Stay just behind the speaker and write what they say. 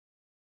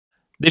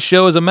This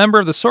show is a member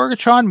of the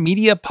Sorgatron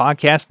Media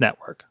Podcast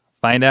Network.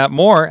 Find out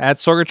more at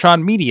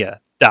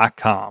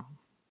sorgatronmedia.com.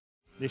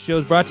 This show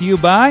is brought to you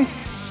by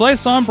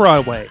Slice on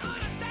Broadway.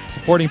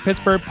 Supporting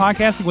Pittsburgh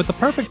podcasting with the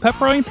perfect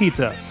pepperoni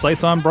pizza,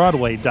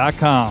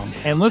 sliceonbroadway.com.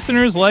 And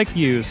listeners like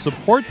you,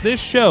 support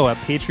this show at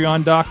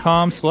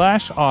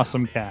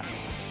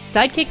patreon.com/awesomecast.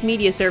 Sidekick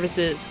Media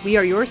Services. We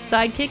are your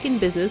sidekick in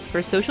business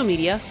for social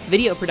media,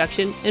 video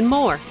production, and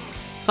more.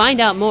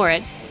 Find out more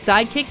at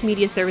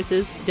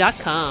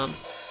sidekickmediaservices.com.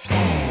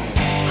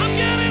 I'm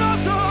getting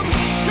awesome,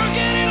 you're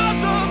getting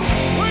awesome,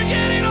 we're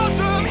getting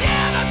awesome,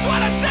 yeah, that's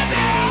what I said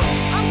now.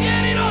 I'm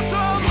getting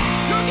awesome,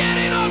 you're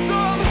getting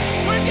awesome,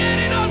 we're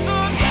getting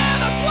awesome, yeah,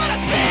 that's what I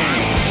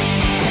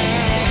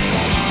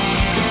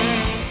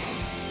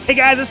said. Hey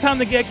guys, it's time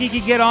to get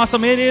geeky, get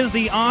awesome. It is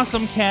the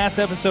Awesome Cast,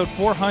 episode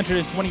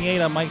 428.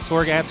 I'm Mike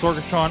Sorg at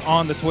Sorgatron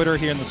on the Twitter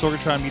here in the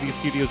Sorgatron Media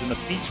Studios in the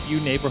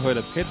Beachview neighborhood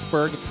of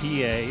Pittsburgh,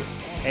 PA.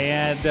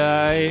 And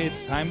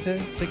it's time to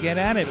get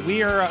at it.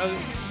 We are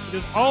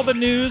there's all the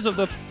news of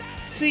the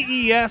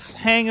CES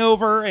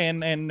hangover,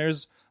 and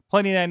there's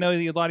plenty that I know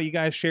a lot of you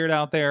guys shared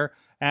out there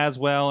as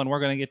well. And we're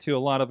going to get to a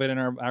lot of it in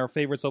our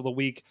favorites of the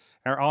week,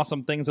 our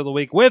awesome things of the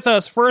week. With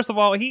us, first of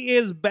all, he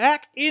is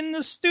back in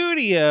the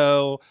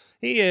studio.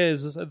 He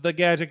is the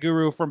gadget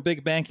guru from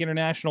Big Bank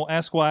International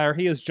Esquire.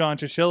 He is John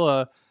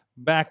Chichilla,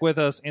 back with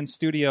us in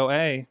Studio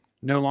A.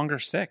 No longer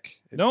sick.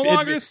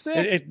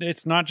 Sick.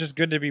 It's not just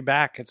good to be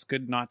back. It's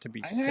good not to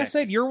be sick. Like I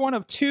said, you're one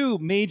of two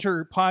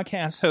major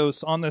podcast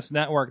hosts on this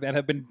network that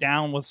have been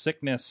down with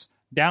sickness,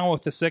 down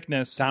with the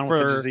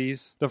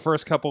disease. The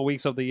first couple of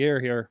weeks of the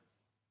year here.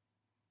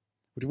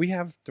 Do we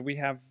have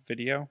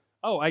video?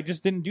 Oh, I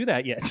just didn't do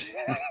that yet.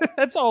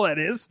 That's all that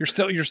is.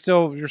 You're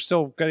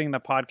still getting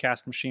the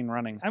podcast machine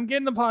running. I'm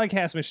getting the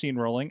podcast machine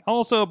rolling.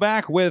 Also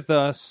back with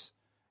us.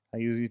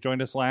 He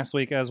joined us last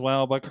week as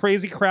well, but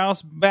Crazy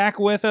Kraus back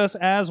with us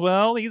as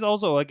well. He's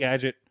also a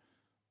gadget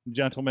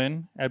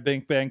gentleman at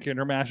Big Bank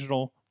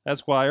International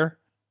Esquire.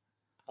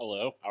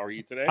 Hello, how are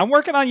you today? I'm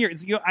working on your.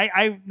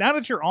 I now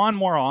that you're on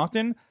more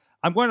often,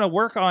 I'm going to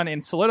work on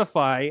and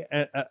solidify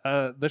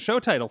the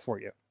show title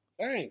for you.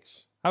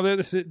 Thanks. How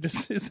does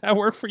that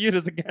work for you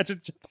as a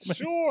gadget gentleman?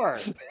 Sure.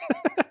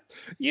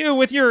 You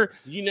with your.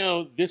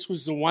 This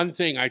was the one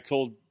thing I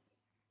told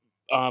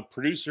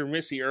producer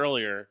Missy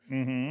earlier.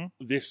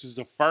 Mm-hmm. This is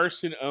the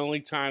first and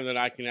only time that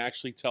I can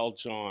actually tell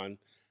John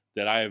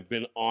that I have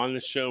been on the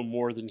show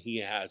more than he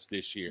has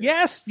this year.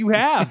 Yes, you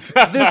have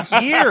this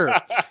year.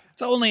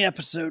 It's only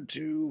episode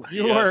 2.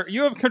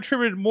 You have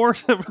contributed more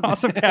to the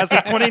Awesome Cast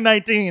of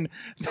 2019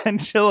 than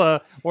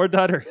Chilla or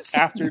Dutters.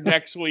 After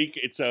next week,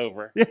 it's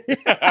over. We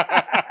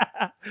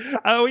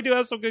do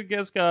have some good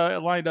guests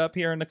lined up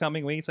here in the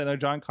coming weeks. I know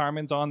John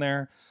Carmen's on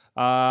there.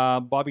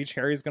 Bobby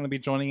Cherry's going to be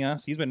joining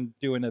us. He's been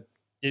doing a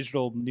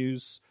digital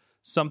news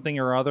something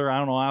or other. I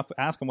don't know. I'll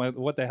ask him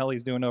what the hell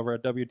he's doing over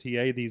at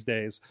WTA these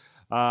days.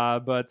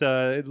 But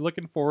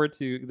looking forward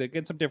to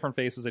get some different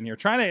faces in here.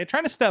 Trying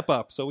to step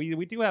up. So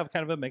we do have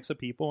kind of a mix of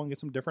people and get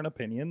some different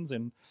opinions.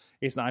 And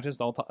it's not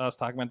just all us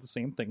talking about the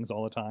same things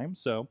all the time.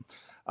 So,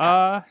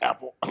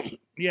 Apple.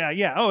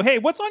 Yeah. Oh, hey,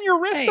 what's on your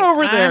wrist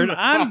over there?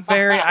 I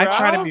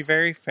try to be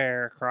very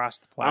fair across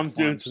the platform. I'm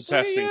doing some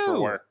testing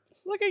for work.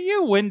 Look at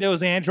you,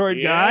 Windows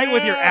Android guy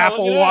with your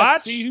Apple look at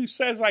Watch. that. See who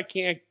says I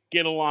can't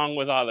get along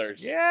with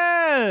others.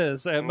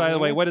 Yes. And by the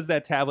way, what is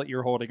that tablet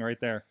you're holding right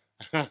there?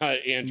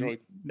 Android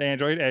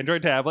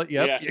tablet.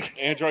 Yep. Yeah.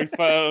 Android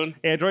phone.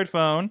 Android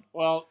phone.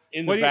 Well,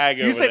 in the bag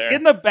over there. You said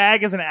in the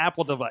bag is an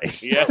Apple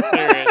device. Yes,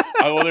 there is.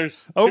 Oh, well,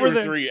 there's two over or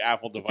there, three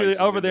Apple devices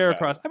over there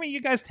across. I mean,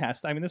 you guys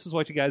test. I mean, this is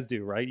what you guys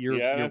do, right?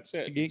 That's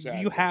it.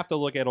 Exactly. You have to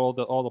look at all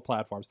the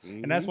platforms,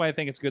 mm-hmm. and that's why I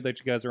think it's good that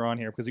you guys are on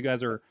here, because you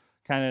guys are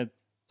kind of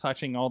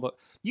touching all the.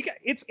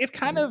 It's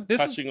kind of this.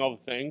 Touching all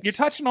the things. You're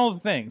touching all the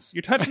things.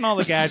 You're touching all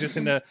the gadgets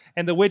and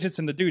the widgets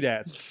and the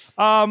doodads.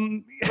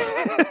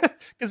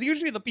 Because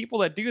usually the people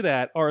that do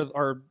that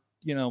are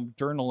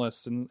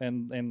journalists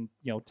and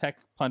tech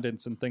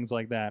pundits and things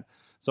like that.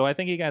 So I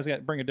think you guys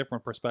bring a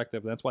different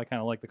perspective. That's why I kind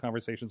of like the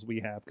conversations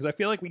we have, because I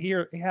feel like we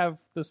have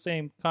the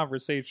same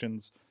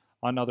conversations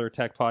on other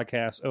tech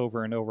podcasts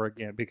over and over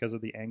again because of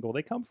the angle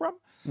they come from.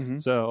 Mm-hmm.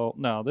 So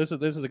no, this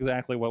is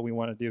exactly what we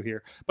want to do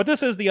here. But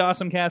this is the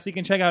Awesome Cast. You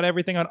can check out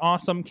everything on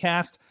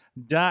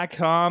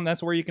awesomecast.com.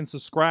 That's where you can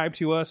subscribe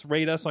to us,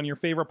 rate us on your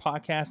favorite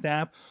podcast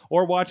app,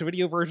 or watch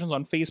video versions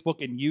on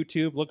Facebook and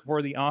YouTube. Look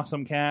for the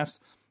Awesome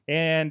Cast.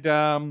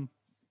 And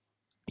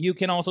you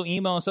can also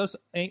email us at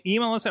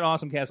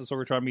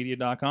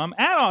awesomecast@sorgatronmedia.com,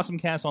 at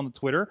awesomecast on the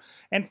Twitter,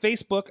 and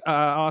Facebook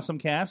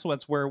awesomecast. So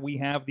that's where we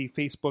have the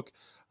Facebook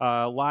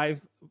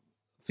live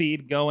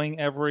feed going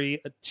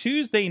every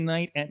Tuesday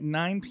night at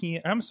 9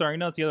 p.m. I'm sorry,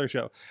 no, it's the other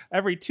show.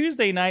 Every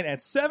Tuesday night at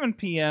 7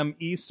 p.m.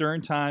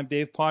 Eastern Time.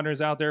 Dave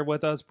Potter's out there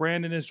with us.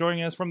 Brandon is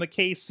joining us from the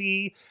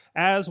KC,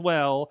 as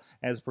well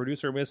as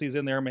producer Missy's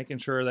in there making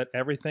sure that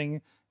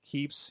everything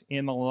keeps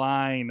in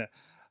line.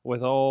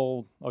 With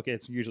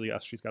it's usually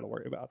us she's got to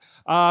worry about.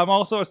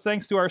 Also,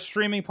 thanks to our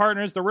streaming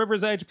partners, the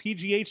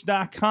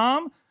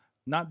RiversEdgePGH.com,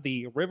 not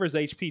the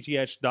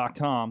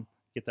RiversEdgePGH.com,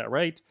 Get that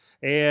right.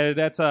 And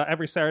that's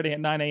every Saturday at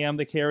 9 a.m.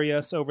 They carry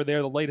us over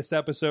there, the latest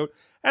episode,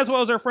 as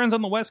well as our friends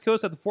on the West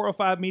Coast at the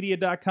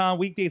 405media.com,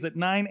 weekdays at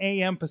 9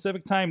 a.m.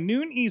 Pacific time,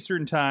 noon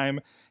Eastern time.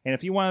 And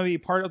if you want to be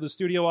part of the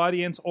studio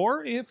audience,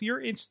 or if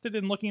you're interested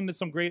in looking into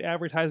some great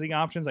advertising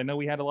options, I know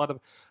we had a lot of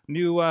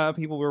new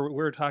people we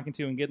were talking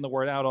to and getting the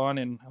word out on,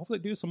 and hopefully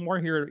do some more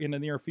here in the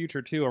near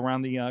future, too,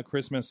 around the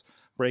Christmas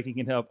break. You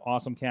can help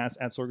AwesomeCast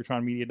at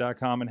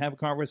sorgatronmedia.com and have a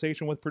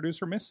conversation with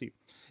producer Missy.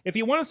 If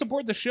you want to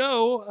support the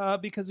show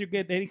because you're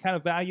getting any kind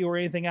of value or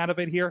anything out of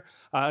it here,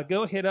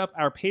 go hit up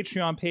our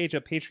Patreon page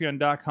at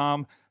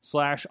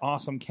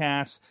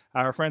patreon.com/awesomecast.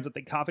 Our friends at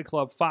the Coffee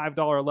Club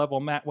 $5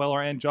 level, Matt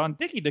Weller and John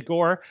Dickey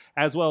DeGore,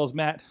 as well as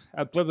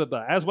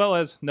as well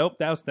as, nope,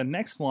 that was the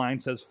next line,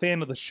 says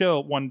fan of the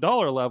show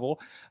 $1 level,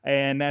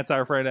 and that's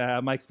our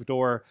friend Mike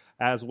Fedor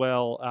as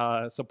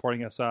well,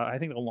 supporting us. I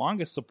think the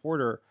longest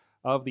supporter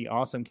of the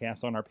Awesome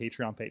Cast on our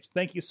Patreon page.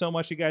 Thank you so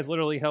much. You guys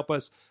literally help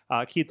us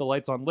keep the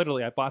lights on.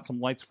 Literally, I bought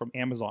some lights from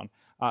Amazon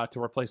to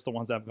replace the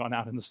ones that have gone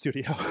out in the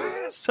studio.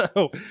 So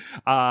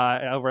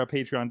over at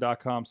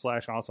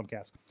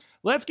patreon.com/awesomecast.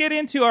 Let's get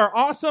into our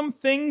awesome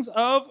things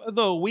of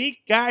the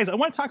week. Guys, I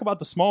want to talk about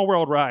the Small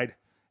World ride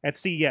at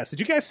CES.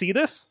 Did you guys see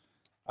this?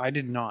 I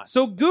did not.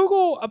 So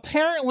Google,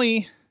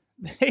 apparently,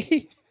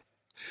 I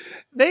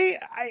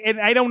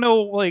don't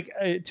know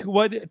to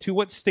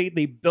what state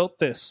they built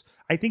this.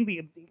 I think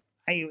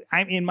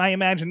I'm in my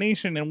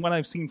imagination and what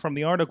I've seen from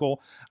the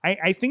article,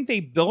 I think they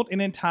built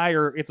an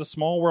entire "It's a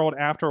Small World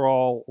After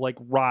All"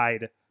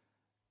 ride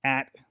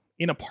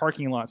in a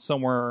parking lot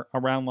somewhere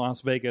around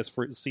Las Vegas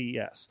for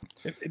CES.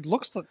 It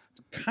looks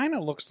kind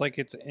of looks like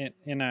it's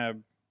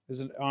is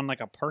it on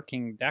a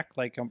parking deck?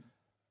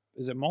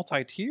 Is it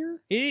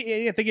multi-tier?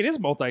 I think it is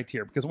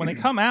multi-tier because when they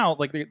come out,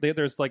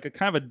 there's a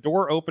kind of a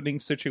door opening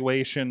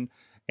situation.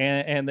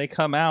 And they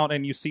come out,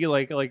 and you see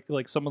like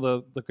some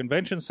of the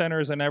convention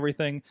centers and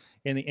everything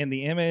in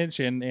the image,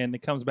 and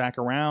it comes back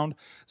around.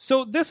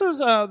 So this is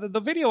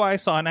the video I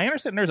saw, and I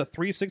understand there's a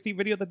 360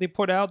 video that they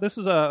put out. This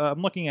is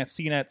I'm looking at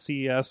CNET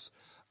CES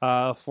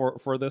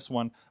for this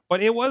one, but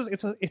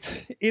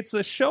it's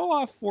a show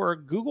off for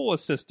Google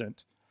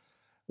Assistant,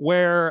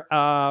 where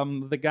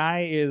the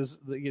guy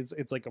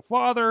it's like a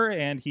father,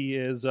 and he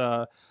is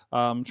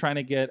trying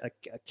to get a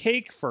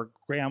cake for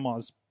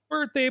grandma's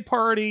birthday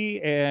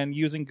party and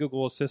using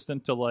Google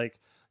Assistant to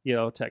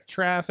tech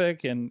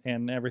traffic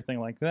and everything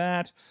like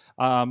that.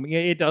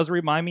 It does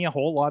remind me a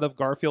whole lot of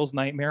Garfield's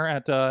Nightmare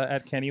at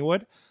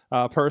Kennywood,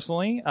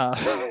 personally.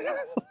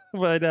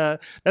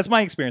 But that's my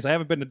experience. I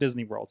haven't been to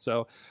Disney World,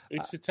 so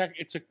it's a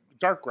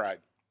dark ride.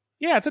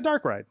 Yeah, it's a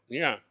dark ride.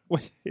 Yeah,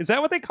 is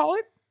that what they call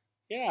it?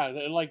 Yeah,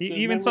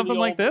 even something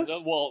like this.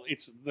 Well,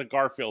 it's the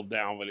Garfield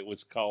down, but it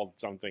was called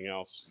something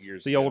else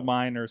years ago. The Old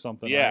Mine or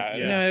something. Yeah, right?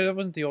 No, it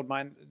wasn't the Old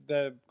Mine.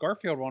 The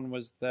Garfield one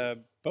was the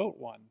boat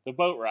one. The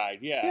boat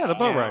ride. Yeah. Yeah, the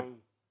boat ride.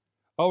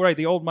 Oh, right.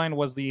 The Old Mine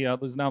was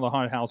was now the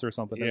haunted house or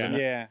something. Yeah. Isn't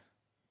it? Yeah.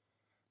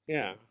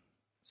 Yeah.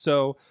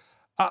 So,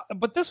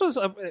 but this was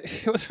a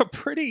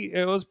pretty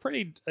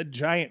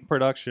giant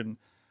production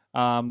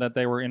that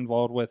they were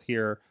involved with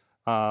here.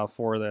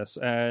 For this,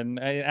 and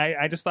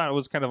I just thought it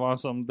was kind of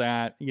awesome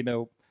that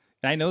and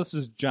I know this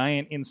is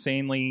giant,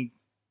 insanely,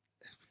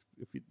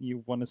 if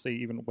you want to say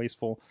even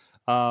wasteful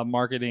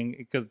marketing,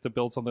 because to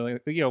build something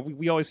like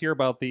we always hear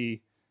about the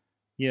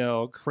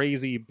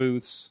crazy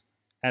booths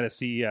at a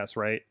CES,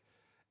 right?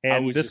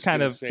 And this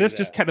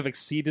just kind of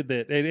exceeded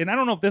it. And I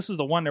don't know if this is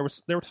the one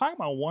they were talking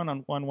about one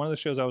on one of the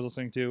shows I was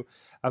listening to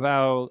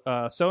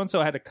about so and so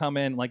had to come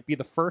in be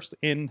the first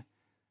in.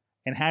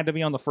 And had to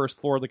be on the first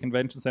floor of the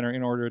convention center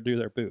in order to do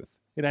their booth.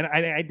 And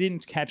I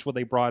didn't catch what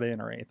they brought in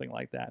or anything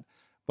like that.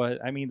 But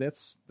I mean,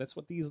 that's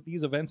what these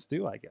events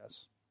do, I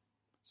guess.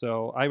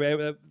 So,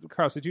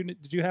 Carlos, did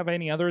you have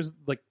any others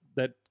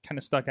that kind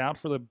of stuck out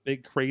for the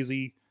big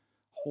crazy,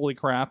 holy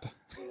crap?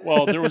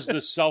 Well, there was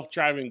the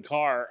self-driving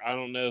car. I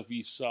don't know if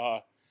you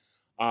saw.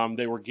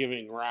 They were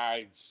giving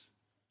rides.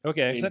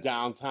 Okay, in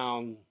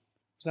downtown.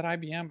 Was that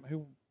IBM? Who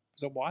was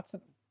it? Watson?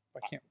 I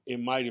can't. It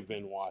might have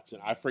been Watson.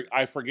 I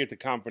forget the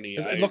company.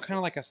 It looked kind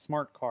of like a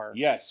smart car.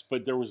 Yes,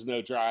 but there was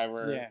no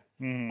driver. Yeah.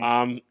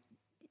 Mm-hmm.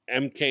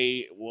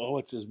 MK. Well,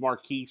 what's his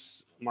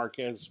Marquez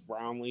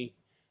Brownlee?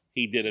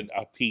 He did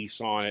a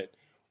piece on it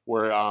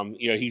where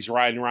he's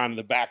riding around in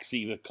the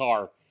backseat of the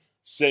car,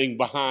 sitting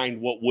behind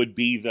what would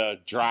be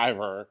the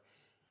driver,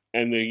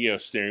 and the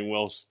steering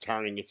wheel's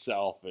turning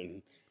itself,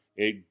 and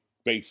it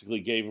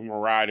basically gave him a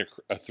ride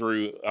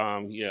through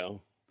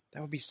That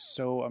would be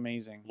so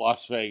amazing.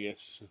 Las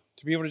Vegas.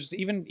 To be able to just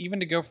even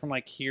to go from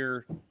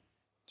here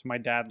to my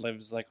dad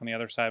lives on the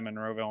other side of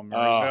Monroeville and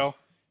Murraysville.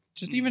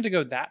 Just even to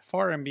go that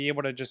far and be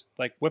able to just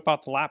whip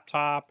out the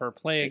laptop or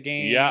play a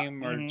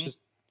game or just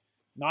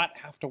not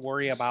have to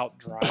worry about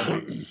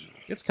driving.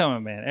 It's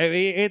coming, man.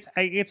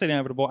 It's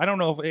inevitable. I don't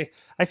know if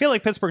I feel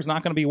like Pittsburgh's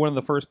not going to be one of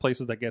the first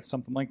places that gets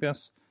something like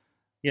this,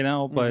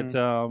 but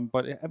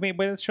I mean,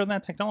 but it's showing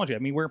that technology. I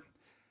mean,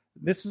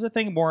 this is a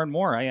thing more and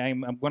more.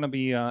 I'm going to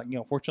be,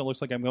 fortunate. It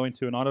looks like I'm going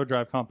to an auto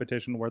drive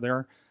competition where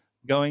they're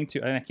going to,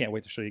 and I can't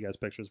wait to show you guys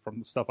pictures from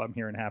the stuff I'm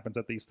hearing happens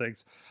at these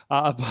things.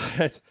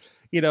 But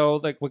you know,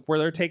 like where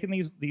they're taking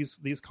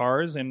these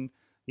cars and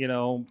you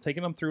know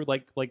taking them through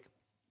like kind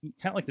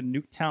of like the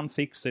Nuketown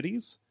fake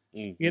cities.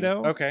 Mm-hmm. You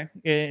know, Okay.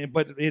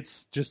 but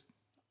it's just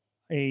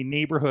a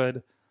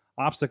neighborhood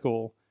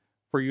obstacle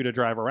for you to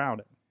drive around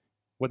it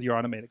with your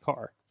automated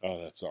car. Oh,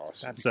 that's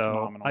awesome. That's So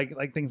phenomenal.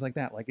 like things like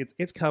that. Like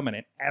it's coming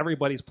and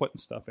everybody's putting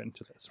stuff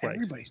into this, right?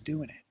 Everybody's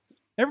doing it.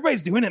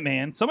 Everybody's doing it,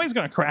 man. Somebody's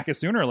going to crack it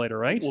sooner or later,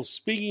 right? Well,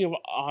 speaking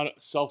of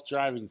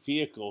self-driving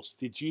vehicles,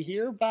 did you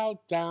hear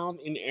about down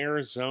in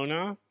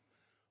Arizona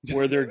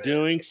where they're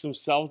doing some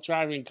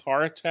self-driving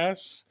car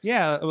tests?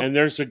 Yeah. And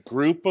there's a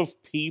group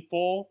of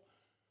people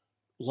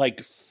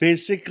like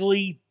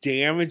physically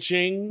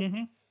damaging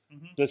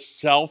Mhm. the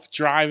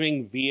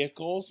self-driving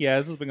vehicles Yeah,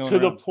 this has been going to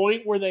the around.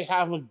 point where they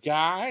have a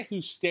guy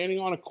who's standing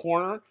on a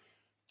corner,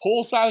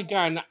 pulls out a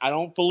gun. I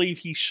don't believe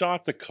he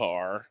shot the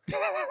car,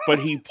 but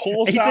he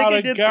pulls out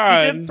a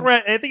gun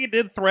I think he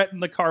did threaten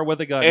the car with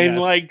a gun. and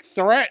yes. like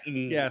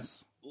threaten.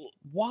 yes.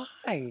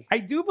 Why? I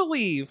do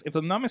believe, if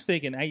I'm not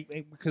mistaken,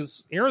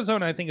 because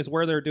Arizona, I think, is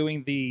where they're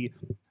doing the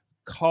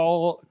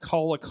call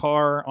a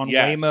car on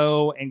Yes.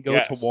 Waymo and go to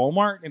Yes.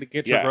 Walmart and to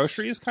get your Yes.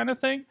 groceries kind of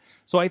thing.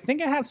 So I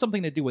think it has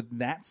something to do with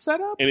that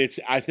setup. And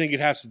I think it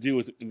has to do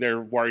with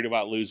they're worried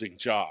about losing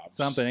jobs.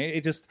 Something.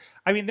 It just,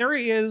 I mean, there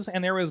is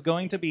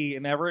going to be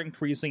an ever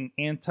increasing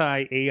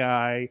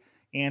anti-AI,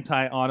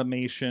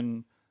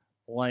 anti-automation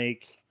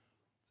like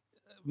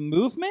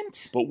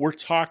movement. But we're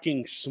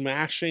talking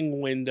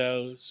smashing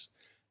windows,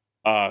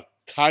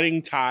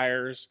 cutting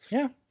tires,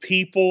 Yeah.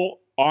 people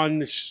on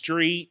the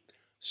street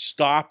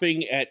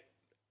stopping at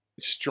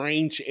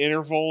strange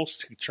intervals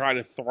to try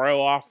to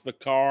throw off the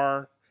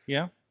car.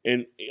 Yeah.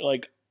 And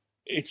like,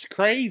 it's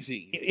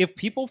crazy. If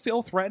people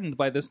feel threatened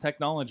by this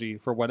technology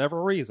for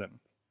whatever reason,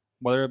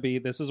 whether it be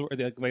this is where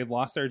they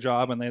lost their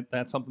job and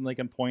that's something they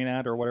can point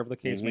at or whatever the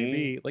case may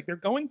be, like they're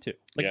going to.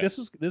 Like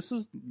Yes.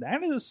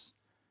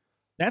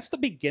 that's the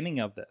beginning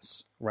of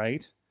this,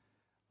 right?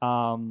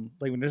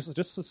 Like when there's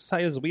just as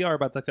excited as we are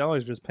about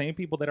technology, just paying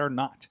people that are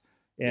not.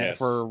 And Yes.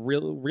 for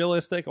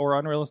realistic or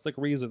unrealistic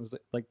reasons,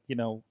 like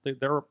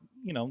there are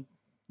a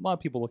lot of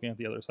people looking at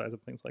the other sides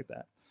of things like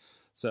that.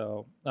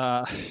 So,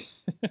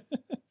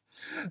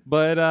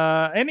 but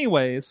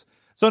anyways,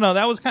 so no,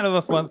 that was kind of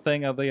a fun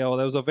thing of that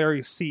was a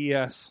very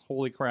CES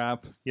holy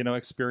crap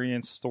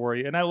experience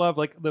story, and I love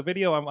like the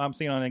video I'm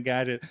seeing on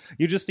Engadget.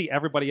 You just see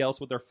everybody else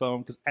with their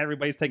phone because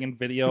everybody's taking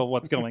video of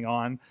what's going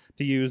on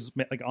to use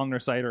like on their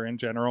site or in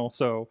general.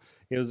 So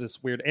it was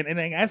this weird, and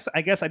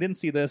I guess I didn't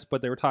see this,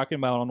 but they were talking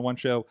about on one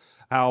show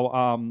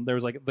how there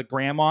was like the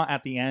grandma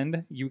at the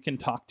end you can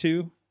talk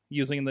to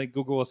using the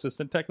Google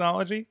Assistant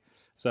technology.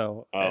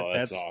 So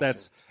that's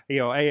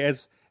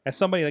awesome. As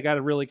somebody that got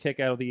a really kick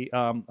out of the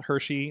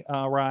Hershey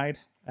ride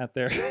at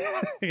their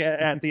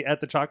at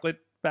the chocolate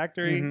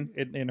factory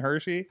in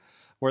Hershey,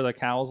 where the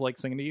cows like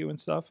singing to you and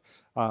stuff.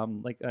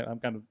 I'm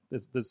kind of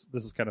this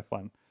is kind of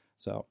fun.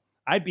 So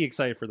I'd be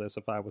excited for this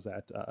if I was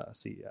at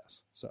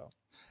CES. So,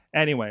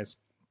 anyways,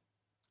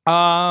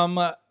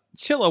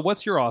 Chilla,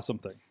 what's your awesome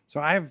thing? So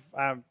I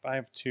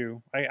have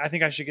two. I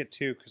think I should get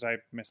two because I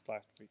missed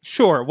last week.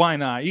 Sure, why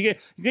not? You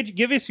get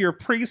give us your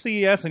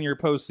pre-CES and your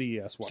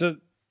post-CES one. So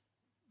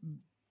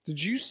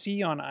did you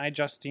see on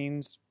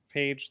iJustine's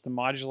page the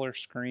modular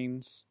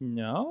screens?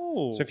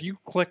 No. So if you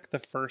click the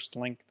first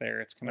link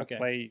there, it's going to Okay.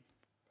 play.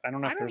 I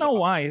don't know. I If don't there's know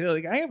why.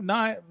 Like I have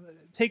not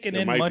taken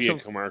There in might much be a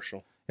of.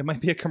 commercial. It might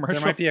be a commercial.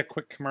 There might be a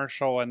quick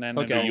commercial, and then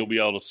Okay. You'll be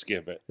able to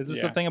skip it. Is this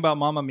Yeah. the thing about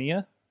Mamma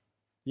Mia?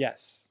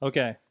 yes.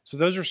 Okay. So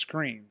those are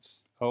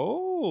screens.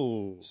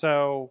 Oh.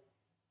 So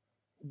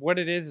what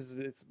it is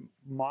it's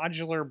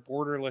modular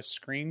borderless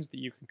screens that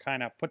you can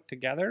kind of put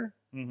together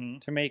Mm-hmm.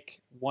 to make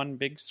one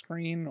big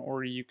screen,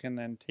 or you can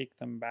then take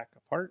them back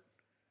apart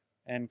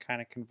and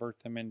kind of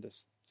convert them into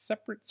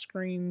separate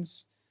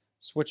screens,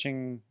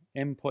 switching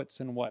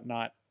inputs and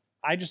whatnot.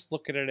 I just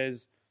look at it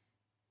as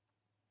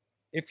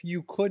if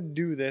you could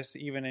do this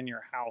even in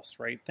your house,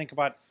 right? Think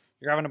about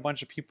you're having a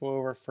bunch of people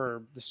over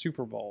for the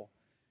Super Bowl.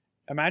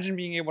 Imagine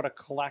being able to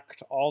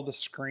collect all the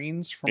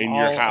screens from In all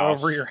your house.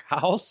 over your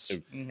house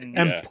Mm-hmm.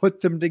 and Yeah.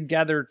 put them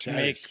together to That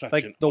make is such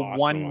like an the awesome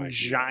one idea.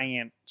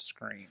 giant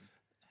screen.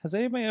 Has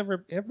anybody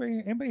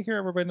anybody here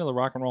ever been to the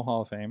Rock and Roll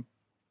Hall of Fame?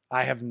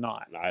 I have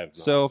not. I have not.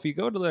 So if you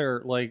go to their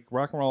like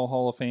Rock and Roll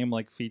Hall of Fame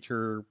like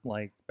feature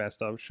like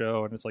best of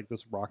show, and it's like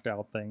this rocked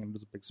out thing, and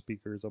there's big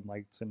speakers and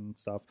lights and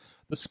stuff.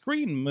 The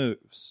screen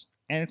moves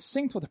and it's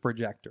synced with a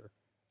projector,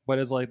 but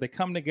it's like they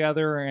come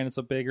together and it's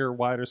a bigger,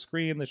 wider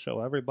screen. They show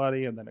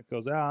everybody, and then it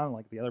goes out, and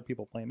like the other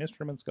people playing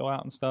instruments go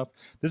out and stuff.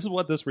 This is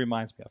what this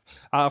reminds me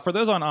of. For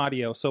those on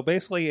audio, so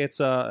basically it's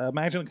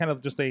imagine kind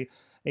of just a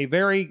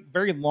very,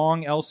 very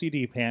long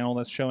LCD panel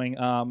that's showing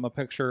a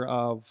picture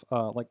of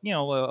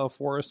a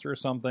forest or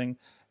something,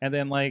 and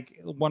then like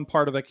one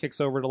part of it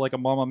kicks over to like a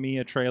Mamma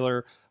Mia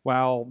trailer,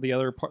 while the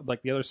other part,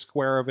 like the other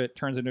square of it,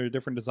 turns into a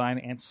different design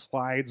and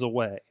slides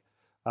away.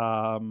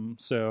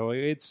 So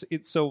it's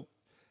so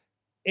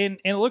and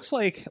it looks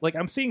like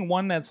I'm seeing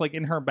one that's like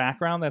in her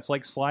background that's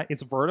like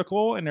it's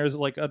vertical, and there's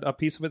like a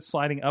piece of it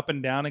sliding up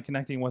and down and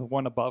connecting with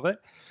one above it.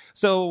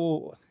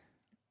 So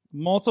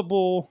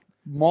multiple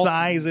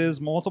sizes,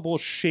 multiple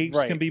shapes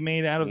Right. can be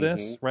made out of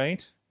this,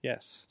 right?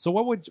 Yes. So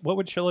what would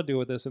Chilla do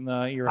with this in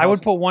your I would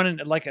house? put one in,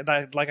 like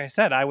I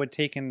said, I would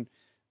take and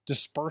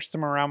disperse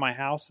them around my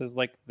house as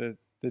like the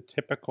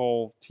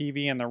typical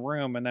TV in the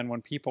room, and then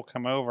when people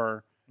come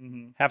over,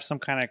 have some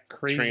kind of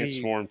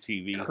Transform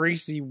TV.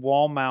 crazy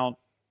wall mount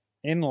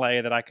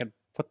inlay that I could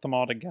put them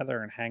all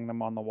together and hang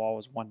them on the wall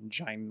as one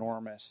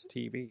ginormous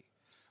TV.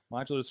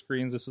 Modular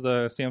screens. This is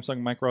a Samsung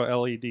Micro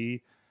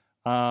LED.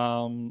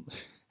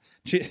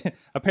 She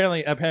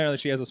apparently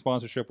she has a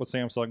sponsorship with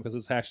Samsung because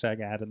it's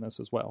hashtag ad in this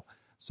as well.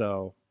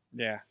 So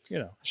Yeah,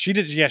 she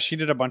did. Yeah, she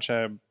did a bunch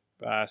of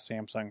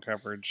Samsung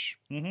coverage.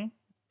 Mm-hmm.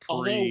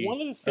 Although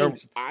one of the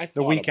things I thought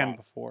the weekend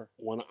about before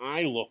when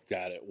I looked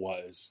at it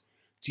was,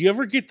 do you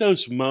ever get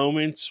those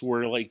moments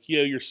where, like,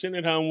 you're sitting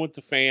at home with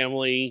the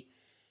family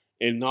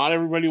and not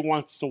everybody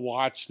wants to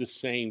watch the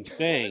same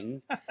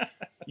thing?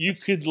 You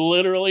could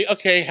literally,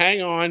 okay,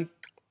 hang on.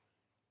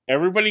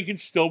 Everybody can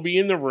still be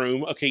in the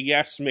room. Okay,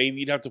 yes, maybe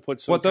you'd have to put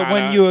some. But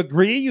when you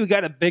agree, you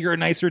got a bigger,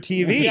 nicer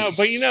TV. Yeah,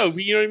 but you know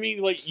what I mean.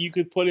 Like, you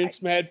could put in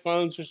some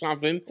headphones or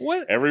something.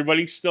 What?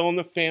 Everybody's still in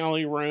the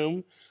family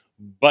room,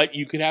 but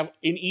you could have,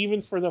 and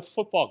even for the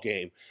football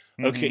game.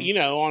 Okay, Mhm.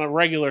 on a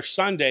regular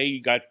Sunday,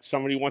 you got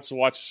somebody wants to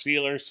watch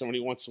Steelers, somebody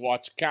wants to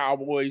watch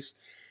Cowboys.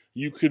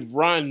 You could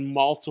run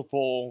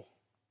multiple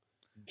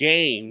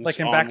games, like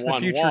in on Back to the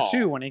one Future wall.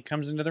 2, when he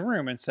comes into the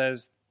room and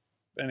says,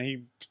 and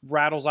he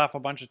rattles off a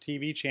bunch of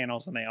TV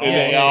channels, and they all, And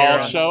they yeah, all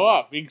yeah. show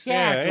up.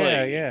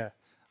 Exactly. Yeah.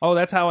 Oh,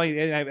 that's how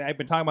I've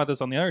been talking about this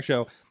on the other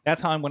show.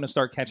 That's how I'm going to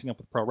start catching up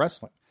with pro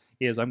wrestling.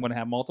 Is I'm going to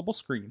have multiple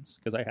screens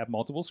because I have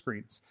multiple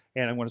screens,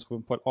 and I'm going to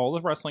put all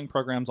the wrestling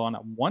programs on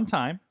at one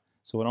time,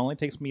 so it only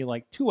takes me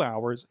like 2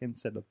 hours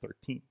instead of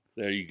 13.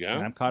 There you go.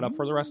 And I'm caught up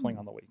for the wrestling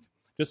on the week,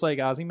 just like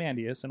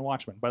Ozymandias and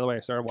Watchmen. By the way,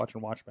 I started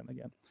watching Watchmen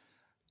again.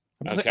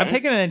 I'm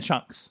taking it in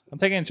chunks.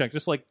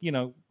 Just like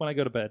when I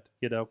go to bed,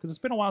 because it's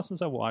been a while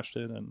since I've watched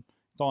it, and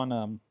it's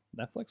on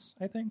Netflix,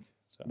 I think.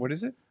 So what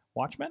is it?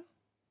 Watchmen,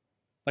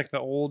 Like the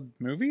old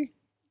movie?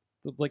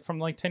 like from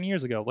like 10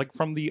 years ago, like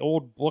from the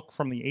old book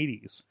from the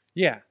 80s.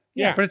 Yeah.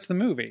 Yeah. But it's the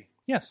movie.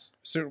 Yes,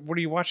 So what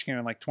are you watching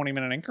in like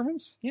 20-minute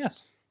increments?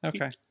 yes.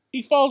 Okay.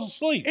 He falls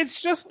asleep.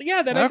 It's just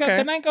then Okay.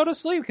 I go to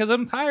sleep because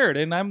I'm tired,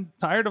 and I'm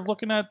tired of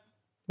looking at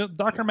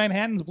Dr.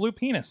 Manhattan's blue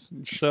penis.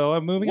 So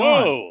I'm moving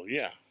on. Whoa,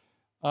 yeah.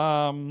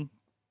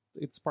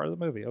 It's part of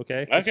the movie.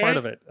 Okay, it's Okay. part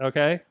of it.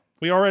 Okay,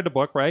 we all read the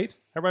book, right?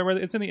 Everybody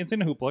read it. It's in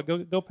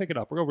Hoopla. Go pick it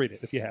up or go read it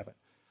if you haven't.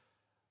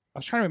 I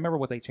was trying to remember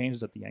what they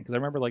changed at the end because I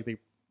remember they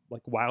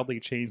wildly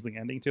changed the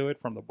ending to it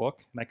from the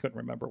book, and I couldn't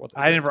remember what.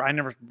 They I did.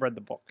 never read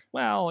the book.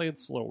 Well,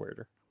 it's a little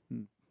weirder.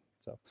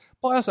 So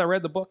plus I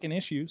read the book in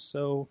issues,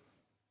 so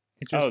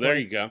it just There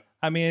you go.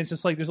 I mean, it's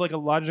just like there's like a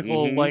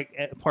logical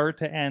Mhm. part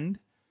to end,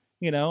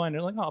 and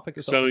you're like, oh, I'll pick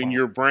this up. So in tomorrow.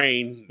 your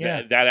brain,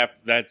 Yeah. that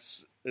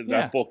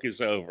Yeah. book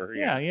is over.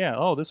 Yeah.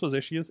 Oh, this was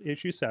issue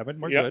 7.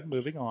 We're Yep. good.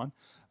 Moving on.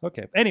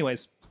 Okay.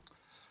 Anyways,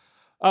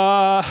 you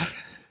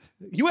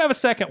have a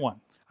second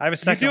one. I have a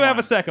second You do one. have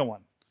a second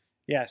one.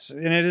 Yes,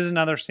 and it is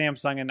another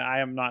Samsung, and I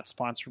am not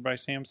sponsored by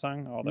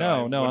Samsung.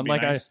 Although No. it would be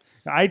Unlike nice.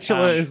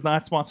 iChilla is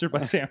not sponsored by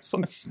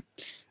Samsung.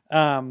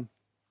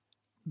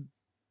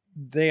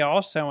 They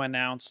also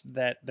announced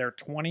that their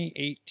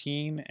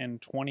 2018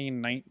 and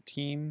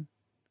 2019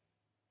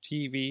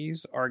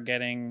 TVs are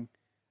getting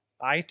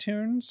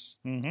iTunes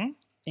mm-hmm.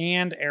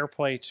 and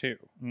AirPlay 2.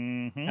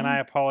 Mm-hmm. And I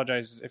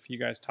apologize if you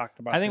guys talked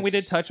about I think we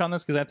this. did touch on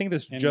this because I think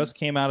this And- just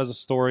came out as a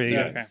story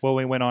Yeah, okay. when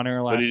we went on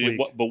air last week.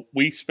 But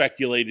we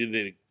speculated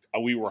that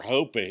we were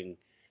hoping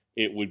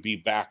it would be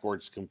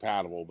backwards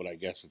compatible, but I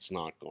guess it's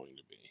not going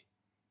to be.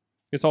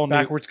 It's all new.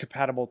 backwards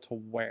compatible to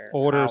where?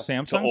 Older How? To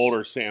Samsungs.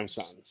 older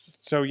Samsungs.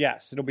 So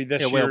yes, it'll be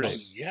this It will be.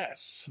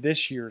 Yes.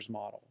 year's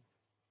model.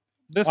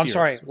 This I'm year's.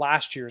 sorry,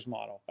 last year's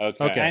model.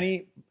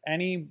 Okay.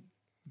 Any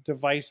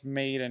device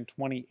made in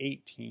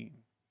 2018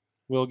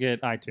 We'll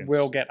get iTunes.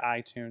 will get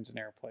iTunes and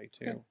AirPlay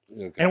too.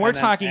 Okay. And we're And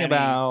then talking any-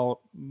 about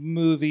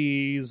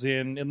movies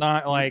and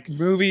not like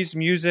Movies,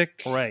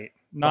 music, right.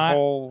 the Not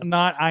whole.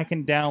 not I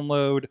can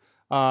download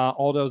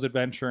Aldo's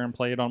Adventure and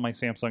play it on my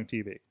Samsung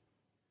TV.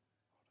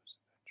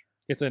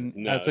 It's a No,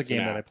 that's a it's an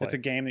game that I app. play. It's a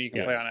game that you can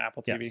Yes. play on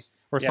Apple TV. Yes.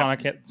 Or Yeah.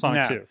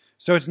 Sonic No. 2.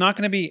 So it's not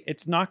going to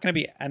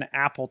be an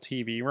Apple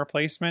TV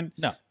replacement.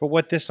 No. But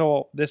what this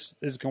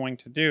is going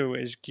to do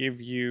is give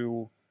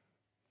you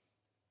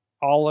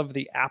all of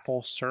the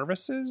Apple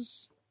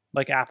services,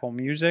 like Apple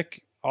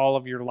Music, all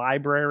of your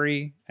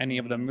library, any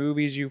of the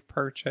movies you've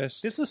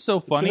purchased. This is so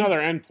It's funny. another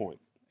endpoint.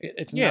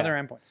 It's Yeah. another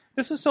endpoint.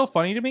 This is so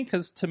funny to me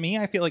because to me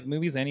I feel like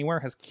Movies Anywhere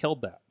has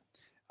killed that.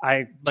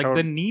 I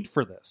The need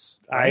for this.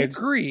 I right?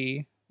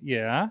 agree,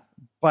 Yeah.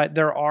 but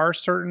there are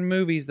certain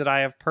movies that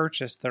I have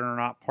purchased that are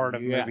not part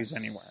of Movies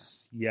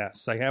Anywhere.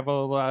 Yes, I have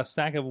a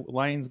stack of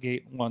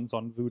Lionsgate ones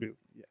on Vudu,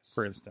 Yes.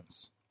 for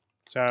instance.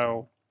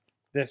 So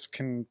this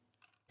can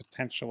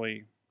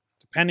potentially,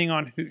 depending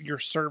on your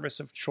service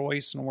of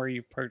choice and where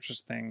you've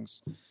purchased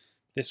things,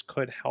 this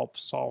could help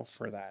solve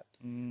for that.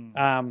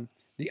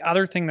 The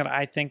other thing that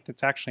I think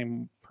that's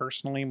actually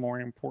personally more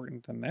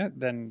important than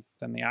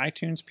the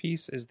iTunes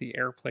piece is the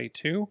AirPlay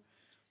 2.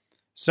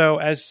 So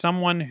as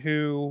someone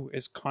who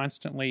is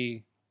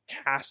constantly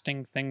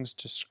casting things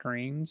to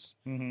screens,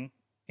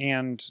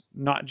 and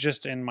not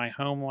just in my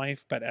home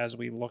life, but as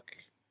we look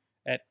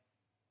at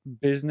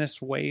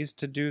business ways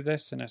to do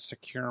this in a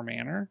secure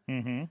manner,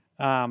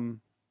 and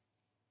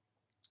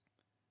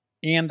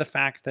the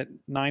fact that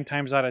 9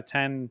 times out of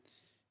 10,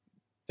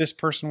 this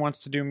person wants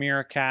to do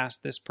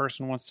Miracast, this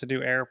person wants to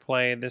do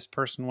AirPlay, this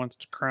person wants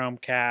to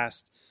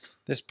Chromecast,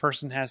 this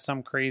person has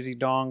some crazy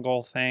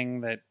dongle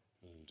thing that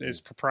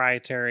is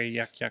proprietary,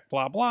 yuck,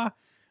 blah, blah.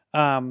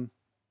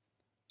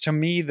 To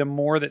me, the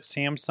more that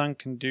Samsung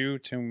can do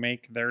to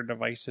make their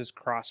devices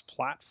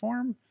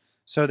cross-platform,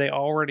 so they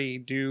already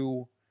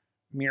do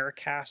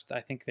Miracast, I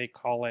think they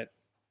call it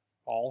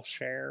All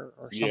Share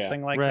or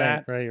something like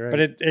that. Right. But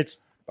it's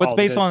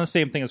based on the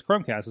same thing as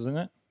Chromecast, isn't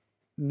it?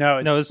 No,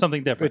 it's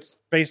something different. It's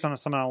based on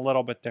something a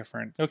little bit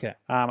different. Okay.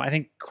 I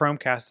think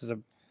Chromecast is a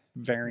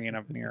variant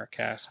of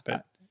Miracast,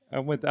 but I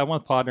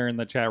want Podner in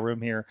the chat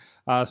room here.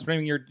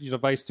 Streaming your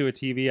device to a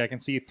TV, I can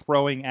see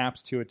throwing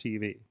apps to a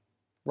TV.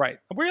 right.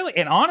 Really?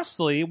 And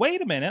honestly,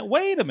 wait a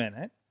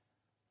minute.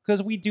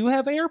 Because we do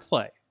have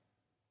AirPlay.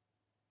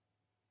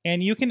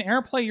 And you can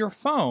AirPlay your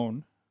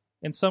phone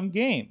in some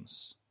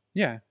games,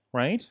 Yeah.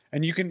 right?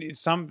 And you can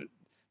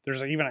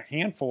there's even a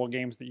handful of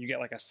games that you get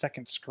like a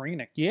second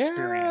screen experience.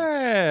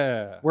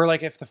 Yeah. Where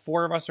like if the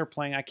 4 of us are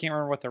playing, I can't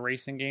remember what the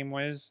racing game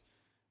was,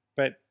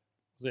 but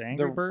Was it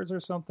Angry Birds or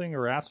something,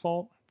 or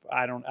Asphalt?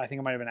 I think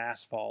it might have been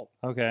Asphalt.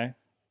 Okay.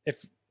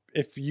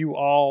 If you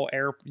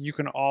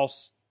can all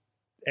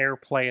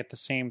AirPlay at the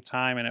same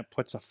time, and it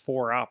puts a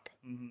 4 up.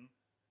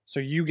 So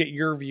you get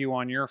your view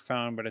on your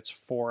phone, but it's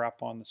 4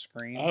 up on the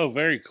screen. Oh,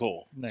 very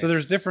cool. Nice. So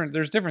there's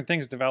different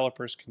things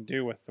developers can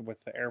do with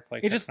the AirPlay.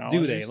 It just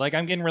do they. Like,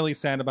 I'm getting really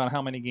sad about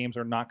how many games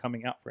are not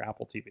coming out for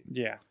Apple TV.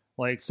 Yeah.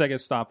 Like, Sega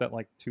stopped at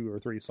like 2 or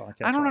 3 Sonic.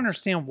 I don't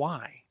understand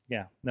why.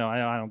 Yeah. No,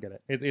 I don't get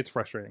it. It's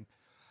frustrating.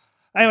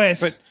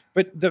 Anyways.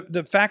 But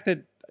the fact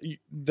that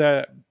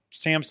the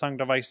Samsung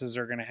devices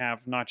are going to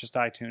have not just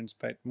iTunes,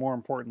 but more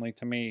importantly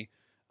to me,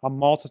 a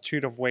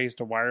multitude of ways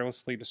to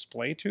wirelessly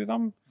display to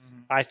them,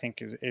 I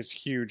think is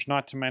huge.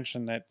 Not to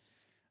mention that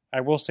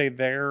I will say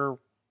their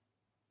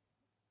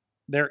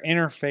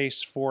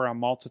interface for a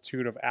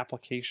multitude of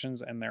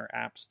applications and their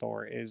app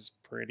store is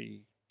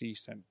pretty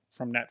decent,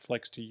 from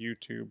Netflix to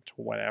YouTube to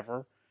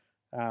whatever.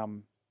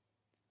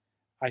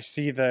 I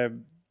see it'll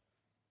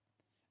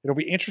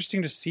be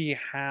interesting to see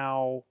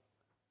how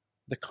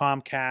the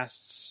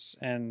Comcasts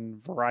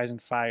and Verizon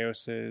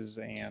Fioses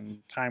and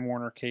Time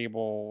Warner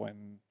Cable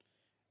and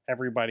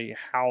everybody,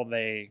 how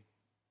they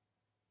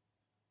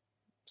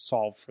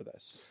solve for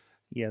this.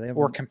 Yeah,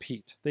 or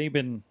compete. They've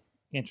been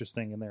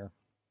interesting in their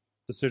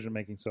decision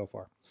making so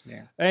far.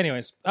 Yeah.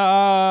 Anyways,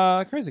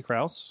 Crazy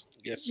Kraus.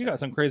 Yes, you got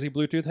some crazy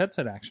Bluetooth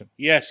headset action.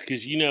 Yes,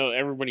 because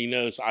everybody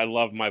knows I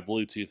love my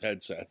Bluetooth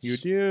headsets. You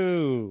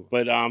do.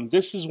 But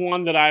this is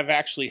one that I've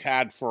actually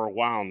had for a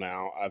while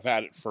now. I've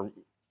had it for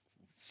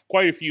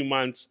quite a few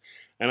months,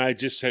 and I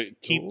just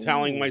keep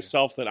telling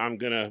myself that I'm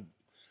going to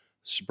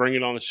bring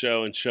it on the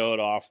show and show it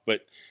off.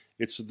 But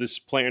it's this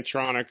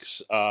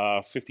Plantronics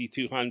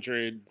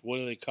 5200, what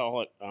do they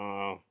call it?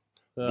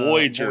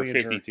 Voyager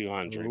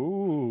 5200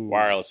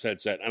 wireless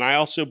headset. And I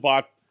also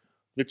bought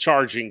the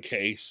charging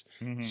case.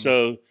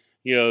 So,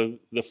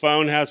 the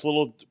phone has a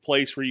little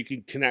place where you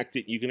can connect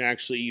it. You can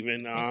actually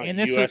even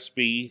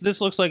USB.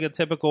 This looks like a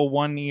typical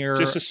one ear.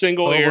 Just a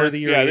single ear.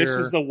 This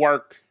is the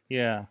work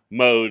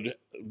mode,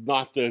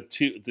 not the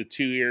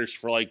two ears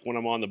for like when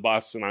I'm on the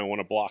bus and I want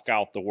to block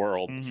out the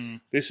world.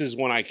 This is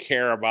when I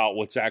care about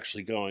what's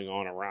actually going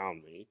on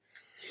around me.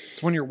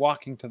 It's when you're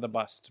walking to the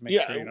bus to make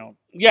sure you don't.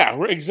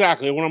 Yeah,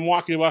 exactly. When I'm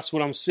walking the bus,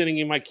 when I'm sitting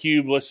in my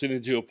cube listening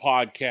to a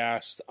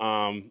podcast,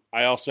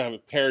 I also have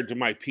it paired to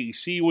my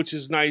PC, which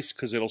is nice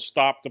because it'll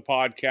stop the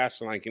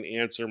podcast and I can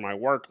answer my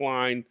work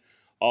line,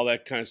 all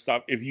that kind of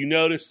stuff. If you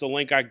notice, the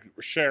link I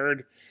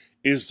shared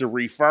is the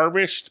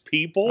refurbished.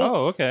 People.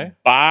 Oh, okay.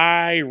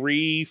 Buy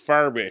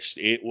refurbished.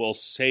 It will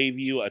save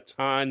you a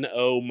ton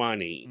of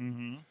money.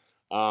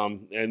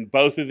 And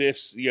both of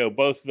this,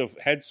 both the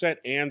headset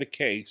and the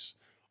case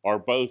are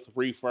both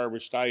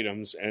refurbished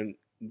items, and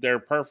they're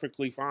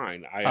perfectly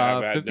fine. I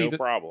have had no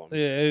problem.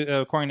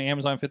 According to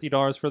Amazon,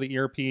 $50 for the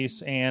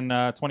earpiece and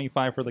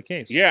 $25 for the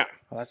case. Yeah.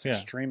 Well, that's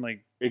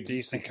extremely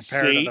decent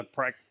compared to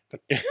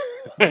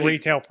the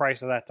retail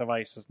price of that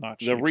device is not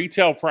cheap. The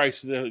retail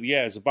price,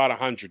 is about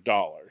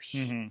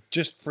 $100.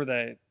 Just for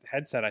the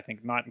headset, I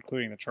think, not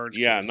including the charge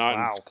case. Yeah,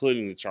 not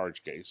including the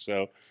charge case.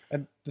 So,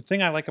 and the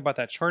thing I like about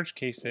that charge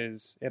case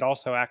is it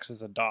also acts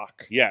as a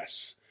dock.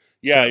 Yes.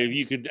 Yeah, if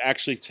you could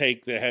actually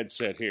take the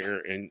headset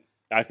here, and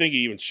I think it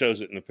even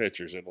shows it in the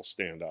pictures, it'll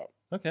stand up.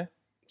 Okay,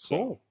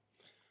 cool.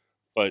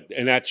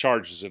 And that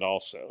charges it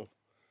also.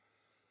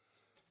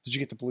 Did you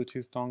get the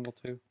Bluetooth dongle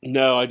too?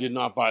 No, I did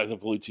not buy the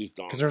Bluetooth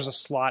dongle. Because there's a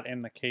slot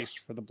in the case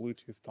for the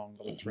Bluetooth dongle.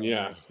 It's really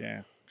Yeah. nice.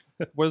 Yeah.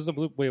 What is the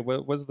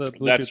what was the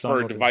Bluetooth That's for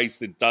dongle a do? device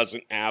that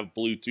doesn't have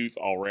Bluetooth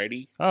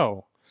already.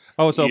 Oh,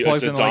 so it Yeah,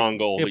 plugs it's a into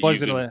dongle it that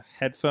plugs you into can- a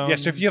headphone. Yeah.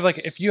 So if you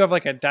have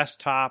like a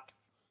desktop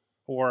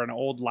or an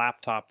old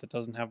laptop that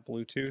doesn't have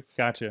Bluetooth,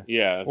 Gotcha.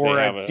 Yeah, or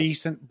they have a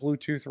decent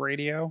Bluetooth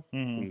radio,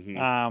 Mhm.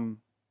 Mhm.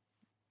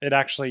 it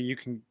actually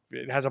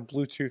it has a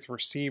Bluetooth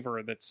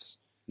receiver that's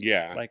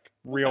yeah, like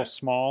real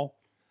small.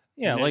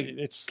 Yeah, and like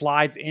it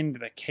slides into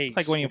the case. it's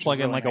like when you which is plug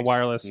in really like a nice.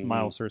 wireless Mhm.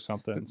 mouse or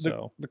something.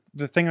 So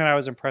The thing that I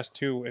was impressed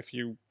too, if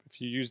you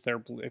use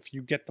if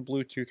you get the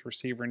Bluetooth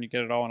receiver and you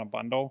get it all in a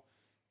bundle,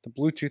 the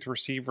Bluetooth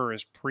receiver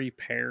is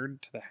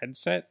pre-paired to the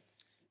headset,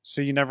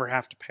 so you never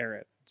have to pair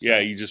it. So yeah.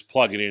 You just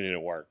plug it in and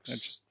it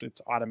works.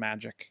 it's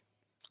automagic.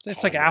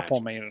 It's like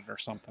Apple made it or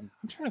something.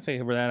 I'm trying to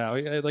figure that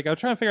out. Like I'm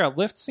trying to figure out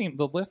the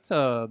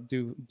Lyft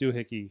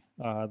doohickey,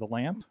 the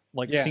lamp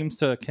Yeah. seems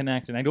to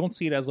connect, and I don't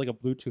see it as like a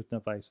Bluetooth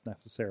device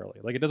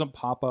necessarily. Like it doesn't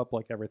pop up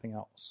like everything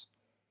else.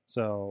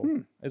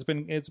 So it's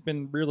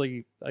been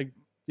really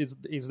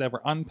is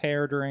never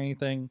unpaired or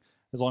anything.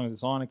 As long as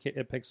it's on,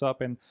 it picks up,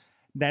 and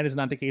that is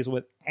not the case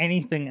with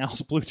anything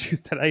else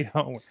Bluetooth that I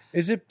own.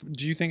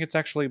 Do you think it's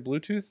actually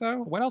Bluetooth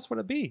though? What else would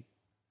it be?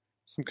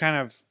 Some kind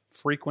of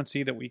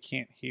frequency that we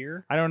can't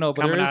hear? I don't know,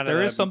 but Coming out of there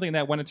the is something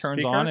that when it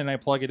turns speaker? on and I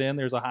plug it in,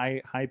 there's a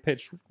high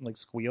pitched like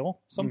squeal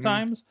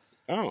sometimes.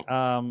 Oh,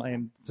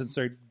 And since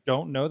I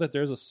don't know that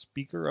there's a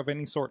speaker of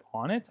any sort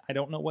on it, I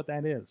don't know what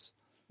that is.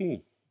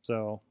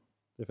 So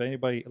if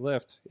anybody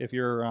Lyft, if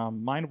you're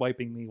mind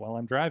wiping me while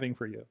I'm driving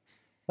for you,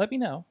 let me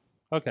know.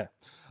 Okay.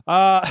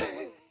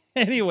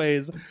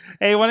 Anyways,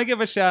 hey, I want to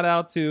give a shout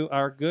out to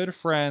our good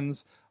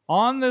friends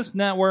on this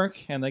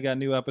network, and they got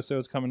new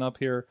episodes coming up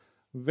here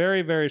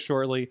very, very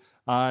shortly.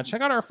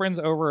 Check out our friends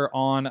over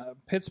on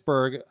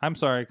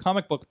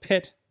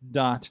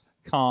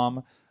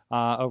comicbookpit.com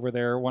over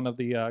there, one of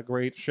the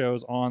great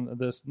shows on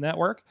this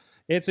network.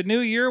 It's a new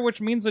year,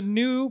 which means a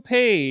new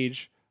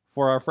page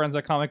for our friends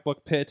at Comic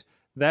Book Pit.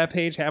 That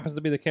page happens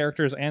to be the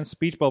characters and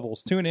speech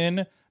bubbles. Tune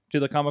in to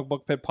the Comic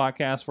Book Pit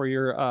podcast for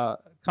your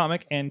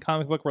comic and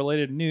comic book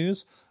related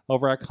news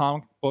over at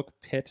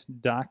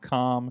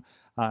comicbookpit.com.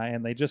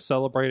 And they just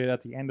celebrated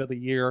at the end of the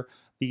year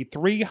the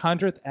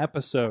 300th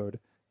episode.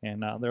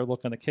 And they're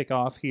looking to kick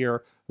off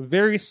here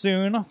very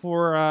soon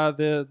for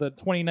the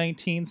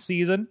 2019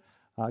 season.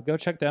 Go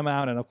check them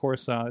out. And, of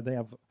course, they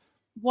have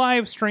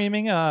live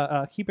streaming.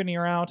 Keep an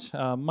ear out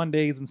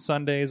Mondays and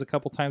Sundays a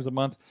couple times a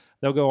month.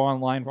 They'll go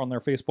online on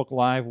their Facebook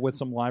Live with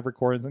some live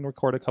recordings and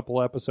record a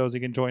couple episodes. You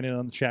can join in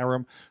on the chat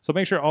room. So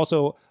make sure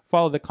also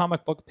follow the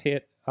Comic Book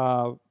Pit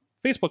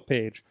Facebook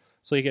page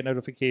so you get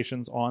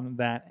notifications on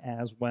that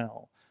as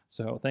well.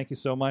 So thank you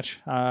so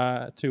much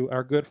to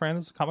our good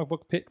friends, Comic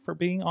Book Pit, for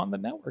being on the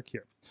network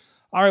here.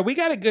 All right, we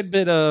got a good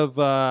bit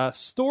of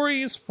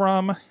stories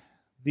from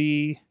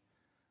the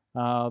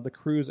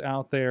crews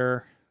out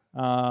there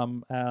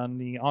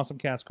and the Awesome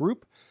Cast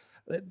group.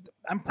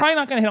 I'm probably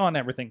not going to hit on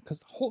everything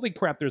because holy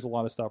crap, there's a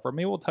lot of stuff. Or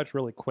maybe we'll touch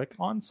really quick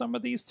on some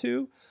of these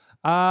too.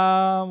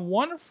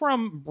 One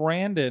from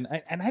Brandon,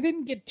 and I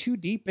didn't get too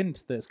deep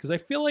into this because I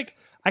feel like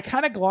I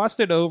kind of glossed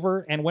it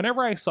over. And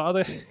whenever I saw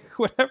the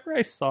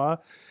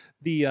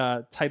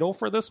title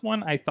for this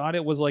one, I thought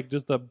it was like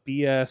just a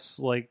BS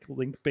like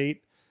link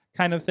bait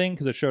kind of thing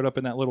because it showed up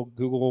in that little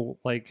Google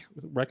like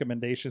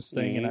recommendations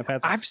thing, and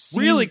I've seen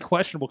really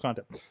questionable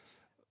content.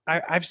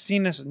 I've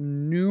seen this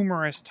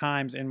numerous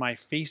times in my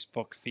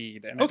Facebook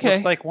feed, and it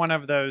looks like one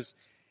of those,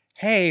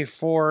 hey,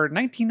 for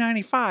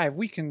 $19.95,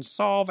 we can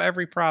solve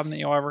every problem that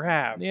you'll ever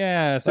have.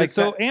 Yeah,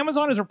 so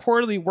Amazon is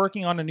reportedly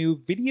working on a new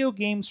video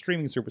game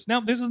streaming service. Now,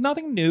 this is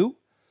nothing new.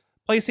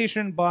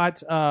 PlayStation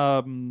bought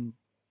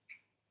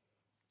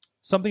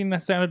something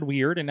that sounded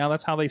weird, and now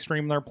that's how they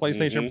stream their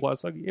PlayStation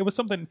Plus. It was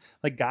something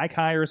like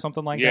Gaikai or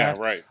something like that.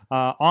 Yeah, right.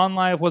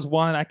 OnLive was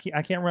one. I can't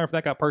remember if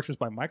that got purchased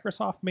by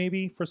Microsoft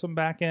maybe for some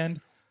back end.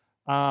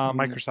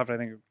 Microsoft, I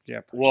think,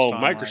 Well,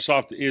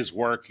 Microsoft is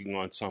working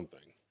on something.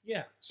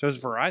 Yeah. So is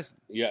Verizon.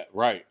 Yeah,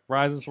 right.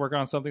 Verizon's working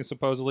on something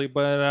supposedly,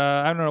 but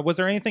I don't know. Was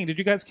there anything? Did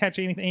you guys catch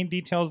any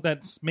details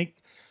that make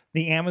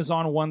the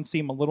Amazon one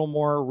seem a little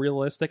more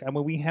realistic? I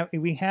mean, we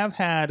have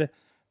had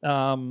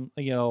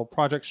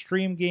Project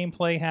Stream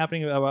gameplay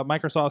happening.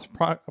 Microsoft's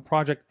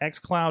Project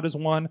xCloud is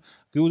one.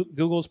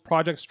 Google's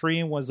Project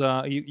Stream was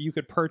you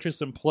could purchase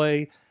and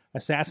play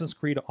Assassin's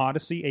Creed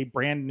Odyssey, a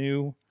brand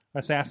new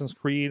Assassin's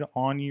Creed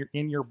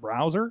in your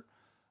browser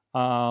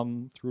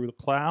through the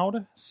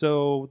cloud.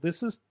 So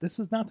this is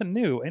nothing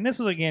new, and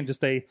this is again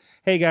just a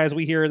hey guys,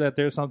 we hear that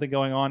there's something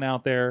going on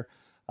out there.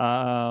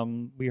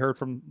 We heard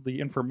from the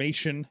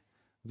information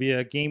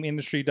via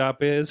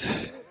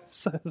GameIndustry.biz.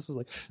 So this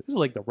is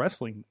like the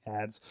wrestling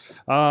ads.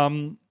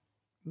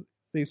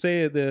 They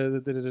say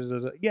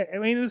yeah. I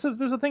mean, this is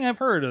a thing I've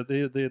heard.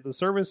 The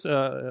service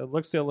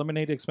looks to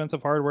eliminate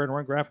expensive hardware and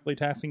run graphically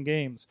taxing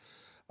games.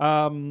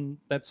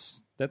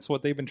 That's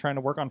what they've been trying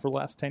to work on for the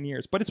last 10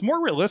 years. But it's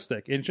more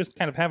realistic. It's just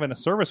kind of having a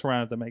service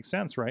around it that makes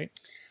sense, right?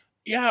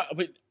 Yeah,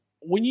 but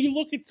when you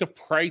look at the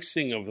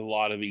pricing of a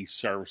lot of these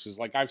services,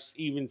 like I've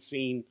even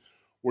seen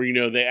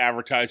where, they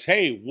advertise,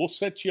 hey, we'll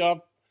set you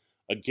up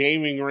a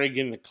gaming rig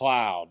in the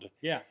cloud.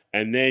 Yeah.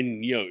 And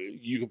then,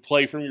 you can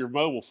play from your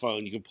mobile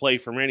phone. You can play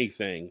from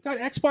anything. God,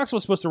 Xbox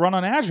was supposed to run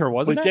on Azure,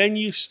 wasn't But it? then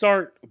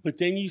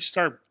you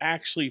start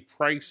actually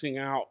pricing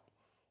out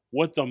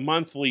what the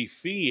monthly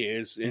fee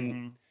is.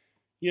 And,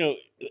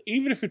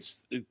 even if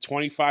it's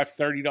 $25,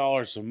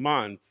 $30 a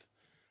month,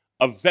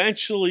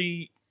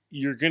 eventually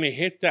you're going to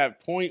hit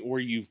that point where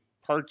you've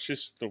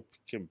purchased the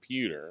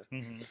computer.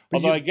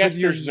 Although I guess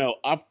there's no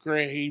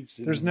upgrades.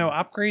 There's no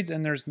upgrades,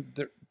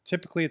 and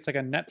typically it's like a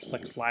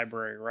Netflix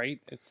library,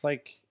 right? It's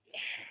like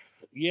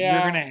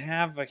you're going to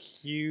have a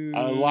huge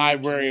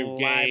library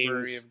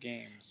of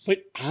games.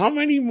 But how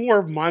many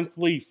more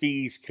monthly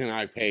fees can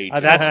I pay?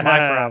 That's my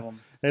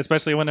problem.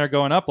 Especially when they're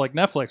going up like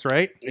Netflix,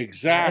 right?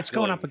 Exactly. It's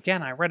going up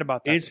again. I read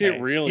about that Is today.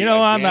 it really?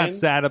 I'm not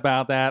sad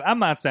about that.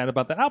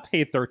 I'll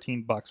pay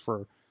 $13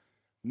 for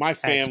my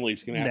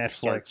family's going to have to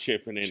start Netflix.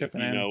 chipping in.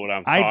 Chipping if you in. know what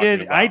I'm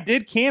talking about. I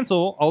did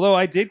cancel, although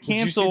I did Did you see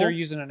cancel. they're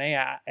using an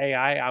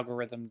AI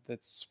algorithm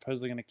that's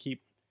supposedly going to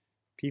keep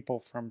people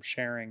from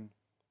sharing?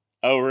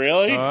 Oh,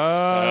 really?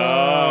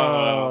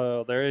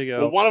 Oh, there you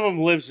go. Well, one of them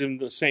lives in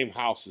the same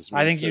house as me.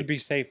 I think you'd be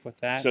safe with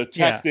that. So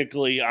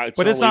technically, it's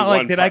but it's only not like,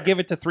 one did I part. give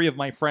it to 3 of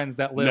my friends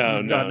that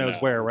live God knows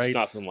where, right? It's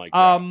nothing like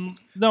that.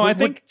 No, I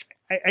think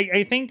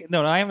I think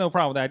no, I have no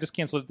problem with that. I just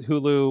canceled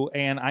Hulu,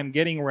 and I'm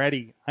getting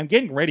ready.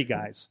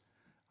 Guys.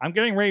 I'm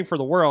getting ready for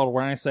the world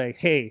when I say,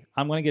 hey,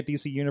 I'm going to get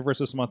DC Universe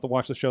this month to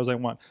watch the shows I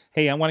want.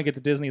 Hey, I want to get to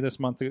Disney this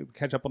month to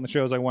catch up on the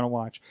shows I want to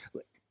watch.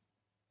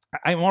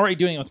 I'm already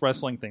doing it with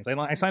wrestling things.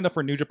 I signed up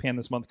for New Japan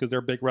this month because their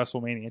big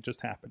WrestleMania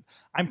just happened.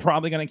 I'm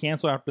probably going to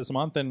cancel after this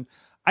month, and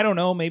I don't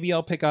know, maybe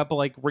I'll pick up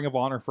like Ring of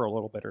Honor for a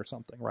little bit or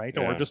something, right?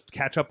 Yeah. Or just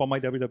catch up on my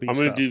WWE I'm going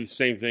stuff. to do the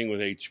same thing with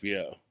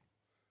HBO.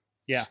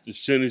 Yeah. As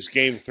soon as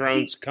Game of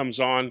Thrones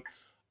comes on,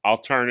 I'll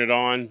turn it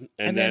on,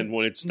 and then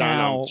when it's done,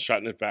 I'm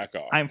shutting it back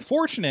off. I'm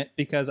fortunate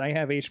because I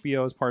have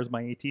HBO as part of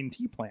my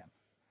AT&T plan.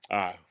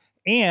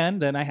 And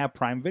then I have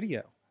Prime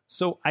Video.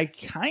 So I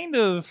kind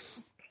of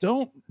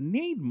don't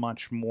need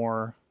much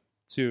more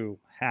to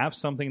have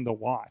something to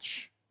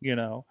watch,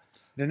 The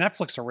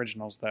Netflix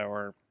originals,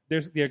 though,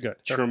 they're good. They're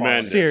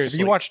tremendous. Seriously. Have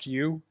you watched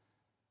You?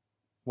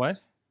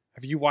 What?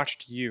 Have you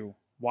watched You?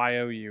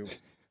 YOU?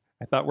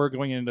 I thought we were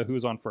going into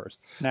who's on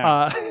first.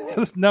 No.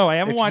 No, I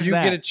haven't watched If you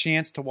that. get a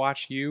chance to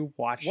watch You,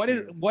 watch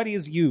You. What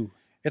is You?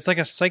 It's like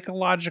a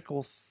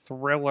psychological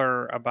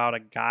thriller about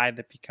a guy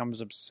that becomes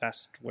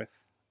obsessed with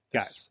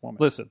this Guys, woman.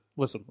 listen.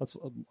 Let's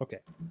okay.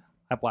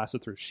 I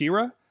blasted through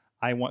She-Ra.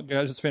 I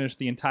just finished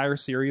the entire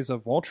series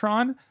of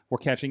Voltron.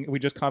 We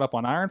just caught up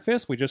on Iron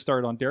Fist. We just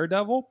started on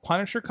Daredevil.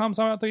 Punisher comes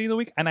out at the end of the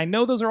week. And I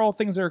know those are all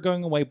things that are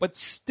going away, but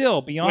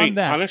still, beyond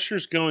that.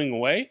 Punisher's going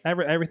away?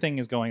 Everything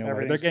is going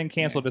away. They're getting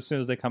canceled as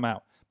soon as they come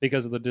out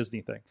because of the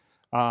Disney thing.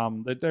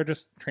 They're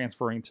just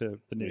transferring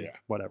to the new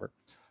whatever.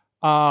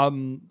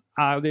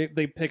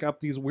 They pick up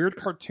these weird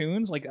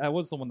cartoons. Like I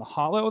was the one, The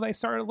Hollow, that I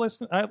started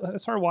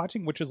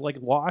watching, which is like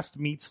Lost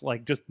meets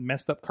like just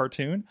messed up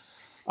cartoon.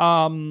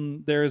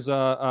 There's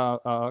a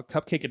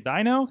Cupcake and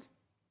Dino.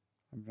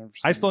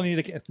 I still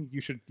need to.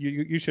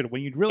 You should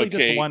when you really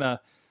just want to.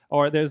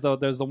 Or there's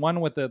the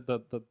one with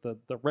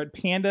the red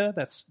panda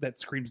that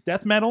screams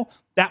death metal.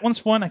 That one's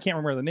fun. I can't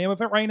remember the name of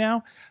it right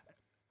now.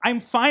 I'm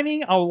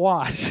finding a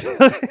lot.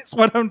 That's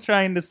what I'm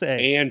trying to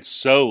say. And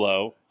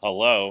Solo.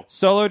 Hello.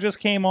 Solo just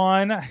came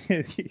on.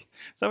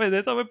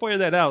 Somebody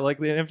pointed that out.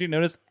 Like, have you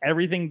noticed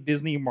everything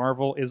Disney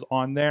Marvel is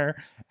on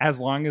there as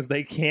long as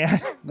they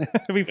can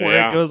before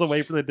it goes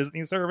away from the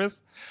Disney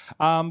service?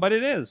 But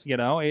it is,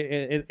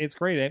 it's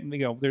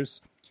great.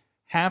 There's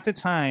half the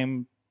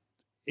time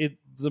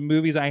the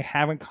movies I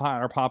haven't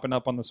caught are popping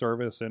up on the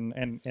service,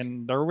 and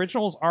the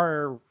originals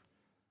are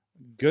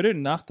good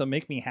enough to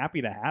make me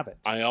happy to have it.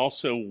 I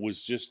also was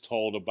just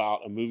told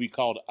about a movie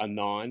called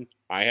Anon.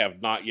 I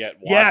have not yet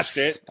watched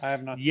it. I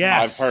have not.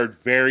 Yes, I've heard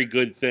very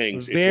good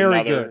things. Very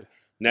it's another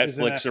good.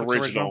 Netflix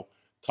original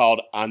called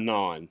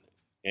Anon.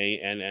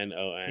 ANNON.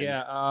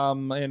 Yeah.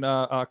 And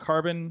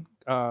Carbon.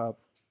 Help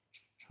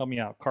me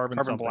out. Carbon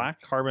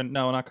Black. Carbon.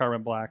 No, not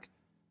Carbon Black.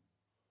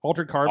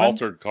 Altered Carbon.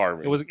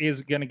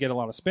 Is going to get a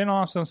lot of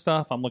spin-offs and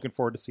stuff. I'm looking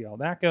forward to see how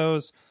that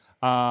goes.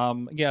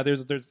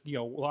 There's a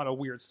lot of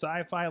weird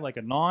sci-fi, like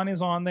Anon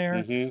is on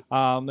there.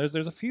 Mm-hmm. There's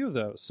a few of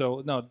those.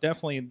 So no,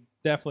 definitely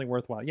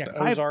worthwhile. Yeah,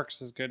 the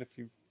Ozarks is good if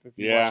you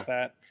watch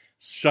that.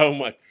 So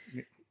much.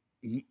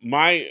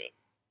 My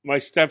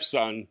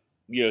stepson,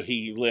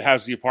 he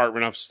has the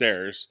apartment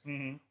upstairs.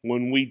 Mm-hmm.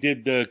 When we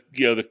did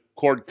the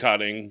cord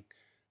cutting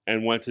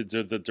and went to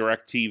the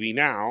DirecTV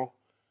Now,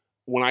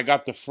 when I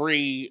got the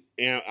free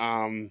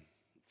 4K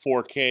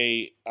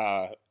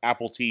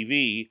Apple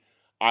TV,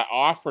 I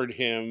offered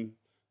him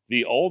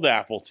the old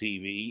Apple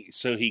TV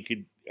so he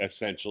could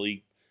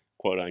essentially,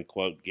 quote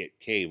unquote, get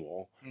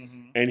cable.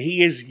 Mm-hmm. And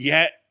he is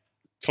yet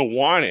to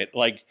want it.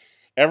 Like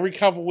every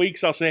couple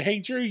weeks I'll say, hey,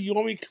 Drew, you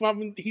want me to come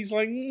up? And he's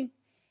like,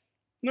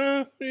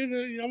 No,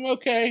 I'm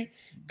okay.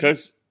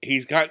 Because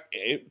he's got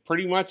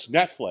pretty much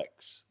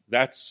Netflix.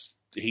 There's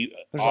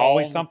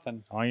always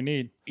something. All you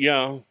need.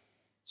 Yeah.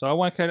 So I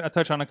want to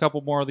touch on a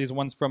couple more of these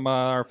ones from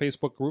our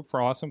Facebook group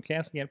for Awesome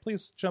Cast. Again,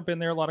 please jump in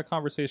there. A lot of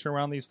conversation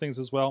around these things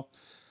as well.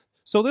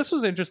 So this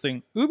was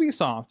interesting.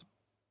 Ubisoft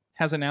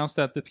has announced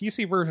that the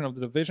PC version of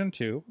The Division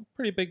 2,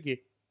 pretty big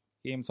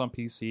games on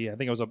PC. I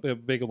think it was a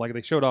big, like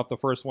they showed off the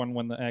first one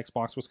when the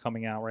Xbox was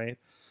coming out, right?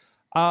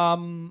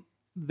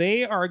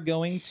 They are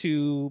going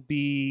to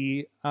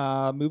be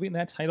moving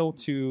that title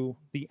to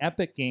the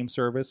Epic Game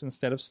Service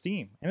instead of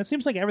Steam. And it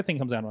seems like everything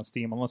comes out on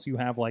Steam unless you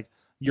have like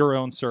your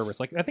own service.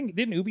 Like I think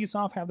didn't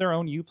Ubisoft have their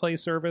own Uplay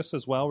service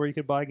as well where you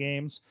could buy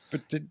games?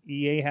 But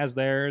EA has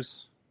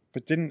theirs.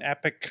 But didn't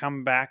Epic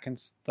come back and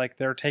like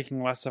they're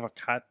taking less of a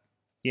cut?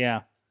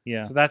 Yeah.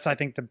 So that's I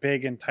think the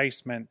big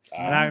enticement.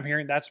 And I'm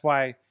hearing that's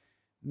why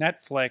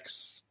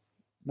Netflix,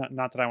 not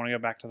that I want to go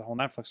back to the whole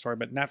Netflix story,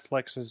 but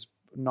Netflix is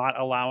not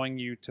allowing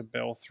you to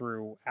bill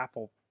through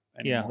Apple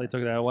anymore. Yeah, they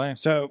took that away.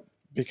 So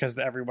because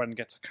everyone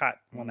gets a cut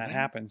when that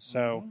happens.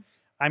 So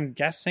I'm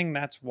guessing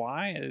that's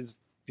why is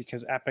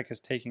because Epic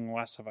is taking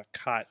less of a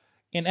cut.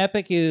 And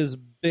Epic is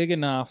big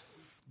enough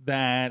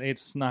that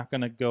it's not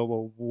going to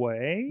go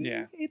away.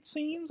 Yeah, it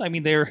seems. I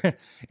mean,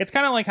 it's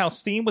kind of like how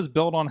Steam was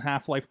built on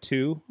Half-Life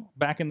 2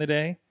 back in the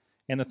day,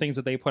 and the things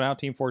that they put out,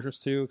 Team Fortress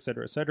 2, et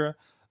cetera, et cetera.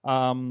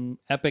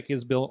 Epic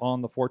is built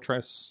on the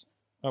Fortress.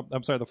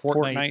 I'm sorry, the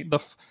Fortnite.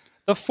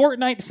 The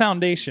Fortnite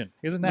Foundation.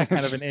 Isn't that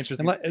kind of an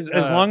interesting?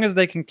 As long as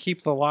they can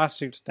keep the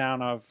lawsuits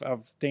down of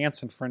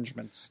dance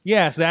infringements.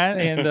 Yes, that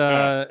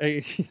and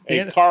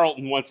hey,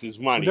 Carlton wants his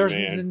money,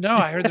 man. No,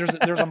 I heard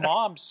there's a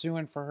mom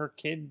suing for her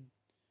kid.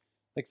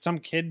 Like some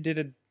kid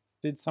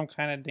did some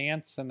kind of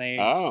dance and they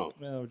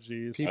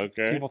geez.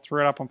 People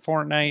threw it up on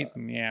Fortnite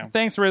and yeah.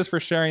 Thanks, Riz, for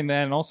sharing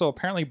that. And also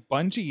apparently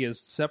Bungie is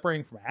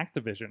separating from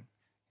Activision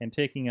and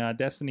taking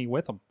Destiny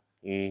with them.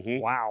 Mm-hmm.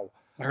 Wow.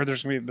 I heard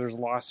there's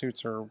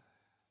lawsuits or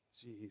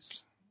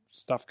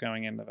stuff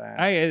going into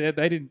that.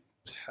 I did.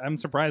 I'm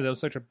surprised that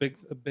was such a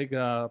big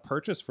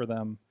purchase for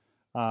them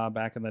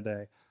back in the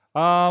day.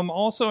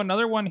 Also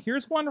another one.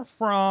 Here's one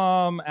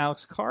from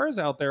Alex Cars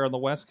out there on the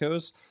West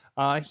Coast.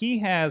 He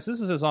has,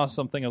 this is his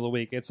awesome thing of the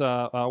week. It's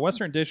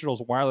Western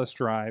Digital's wireless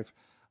drive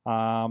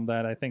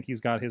that I think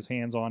he's got his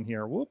hands on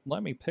here. Whoop,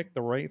 let me pick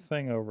the right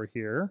thing over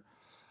here.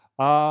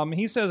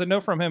 He says a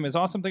note from him. His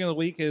awesome thing of the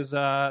week is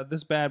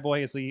this bad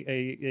boy is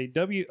a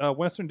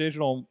Western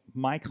Digital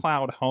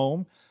MyCloud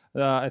Home.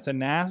 It's a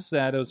NAS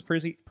that it was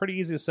pretty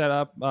easy to set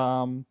up,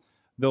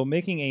 though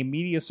making a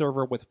media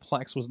server with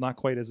Plex was not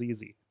quite as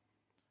easy.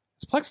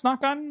 Has Plex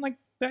not gotten like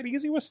that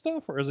easy with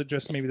stuff, or is it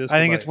just maybe this? I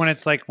think it's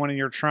when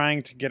you're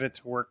trying to get it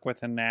to work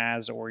with a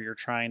NAS, or you're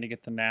trying to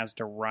get the NAS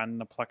to run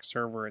the Plex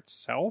server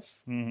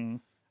itself. Mm-hmm.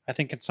 I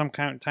think it's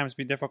sometimes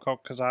be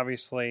difficult because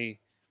obviously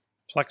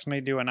Plex may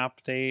do an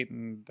update,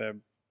 and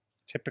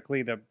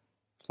typically the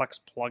Plex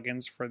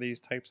plugins for these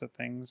types of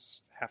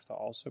things have to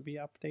also be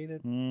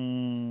updated.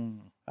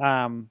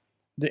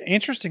 The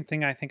interesting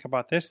thing I think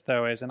about this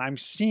though is, and I'm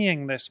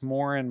seeing this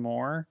more and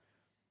more,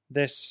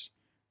 this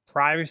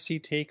privacy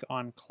take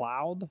on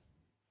cloud.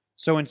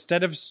 So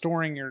instead of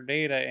storing your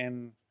data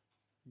in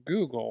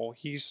Google,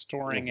 he's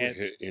storing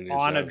it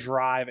on a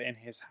drive in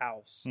his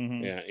house.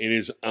 Mm-hmm. Yeah, in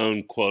his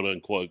own quote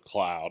unquote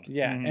cloud.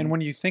 Yeah, and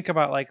when you think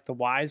about like the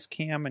Wise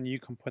Cam, and you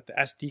can put the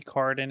SD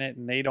card in it,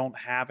 and they don't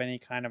have any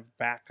kind of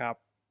backup.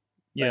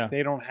 Yeah,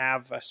 they don't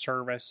have a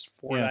service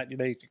for that.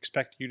 They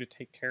expect you to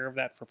take care of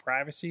that for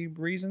privacy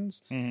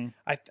reasons. Mm-hmm.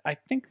 I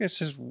think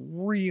this is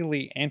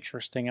really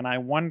interesting, and I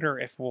wonder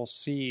if we'll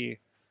see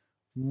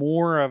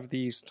more of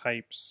these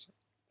types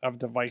of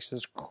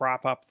devices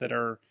crop up that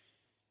are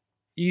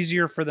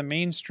easier for the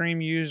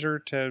mainstream user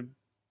to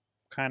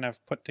kind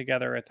of put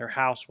together at their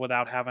house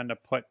without having to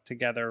put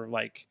together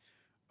like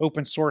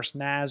open source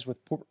NAS with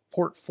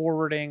port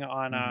forwarding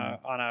on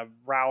a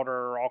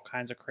router, all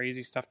kinds of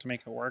crazy stuff to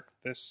make it work.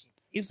 This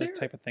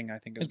type of thing I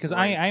think is because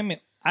great.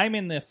 I'm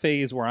in the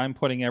phase where I'm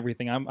putting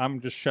everything. I'm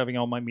just shoving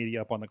all my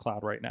media up on the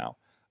cloud right now.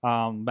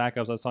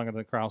 Backups. I was talking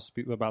to Kraus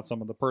about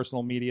some of the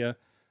personal media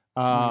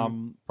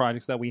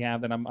projects that we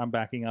have that I'm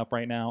backing up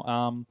right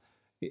now.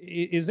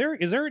 Is there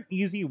an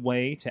easy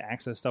way to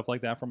access stuff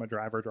like that from a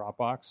drive or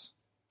Dropbox?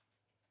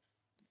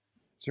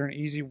 Is there an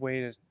easy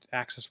way to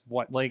access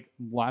what? Like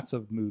lots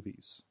of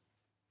movies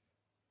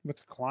with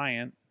the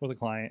client. With a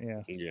client,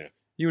 yeah. Yeah.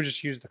 You would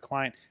just use the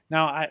client.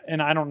 Now,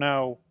 I don't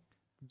know.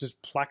 Does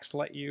Plex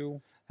let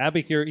you? Can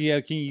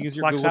you use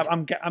your Plex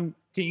Google?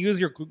 Can you use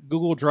your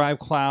Google Drive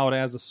cloud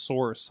as a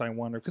source? I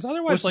wonder, because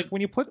otherwise, like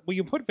when you put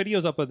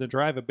videos up on the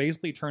drive, it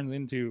basically turns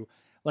into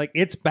like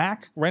it's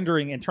back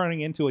rendering and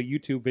turning into a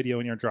YouTube video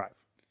in your drive.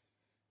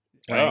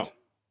 Right? Oh.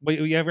 But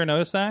you ever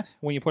notice that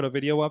when you put a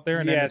video up there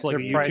and then it's like a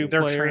YouTube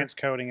they're player?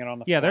 transcoding it on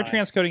the fly. fly. They're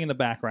transcoding in the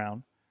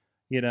background.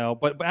 You know,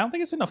 but I don't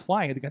think it's in the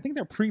fly. I think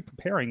they're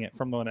pre-preparing it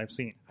from what I've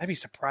seen. I'd be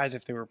surprised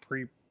if they were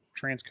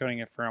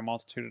transcoding it for a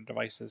multitude of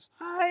devices.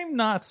 I'm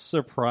not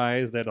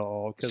surprised at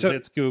all because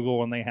it's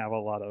Google and they have a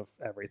lot of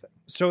everything.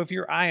 So if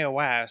you're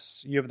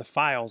iOS, you have the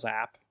Files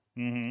app,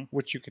 Mm-hmm.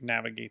 which you can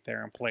navigate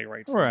there and play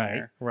right from Right,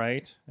 there.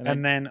 right.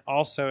 And then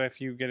also, if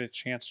you get a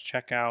chance,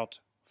 check out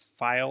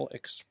File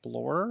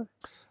Explorer.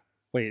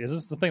 wait, is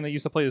this the thing that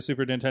used to play the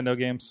Super Nintendo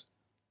games?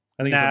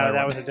 I think No, it's another that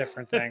one. was a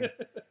different thing.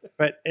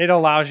 But it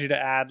allows you to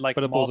add like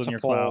But it pulls in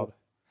multiple your cloud.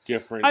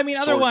 Different. I mean,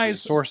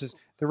 otherwise- sources.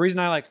 The reason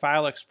I like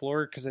File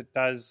Explorer because it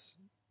does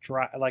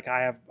like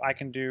I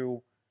can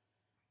do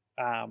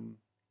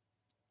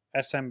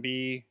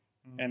SMB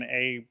and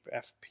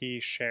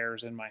AFP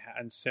shares in my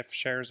and SIF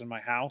shares in my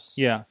house.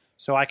 Yeah.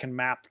 So I can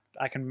map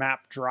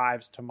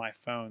drives to my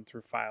phone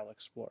through File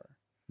Explorer.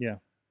 Yeah.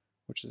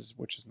 Which is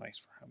nice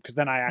for him because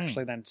then I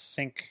actually then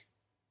sync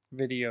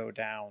video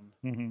down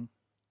Mm-hmm.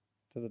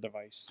 to the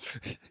device.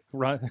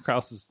 Ron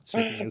Krause is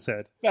shaking his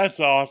head. That's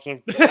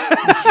awesome.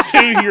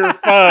 To your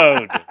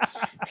phone.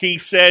 He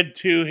said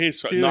to his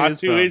phone, not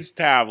his to phone. his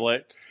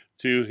tablet,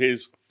 to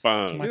his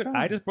phone.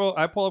 my Dude, phone.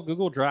 I pull up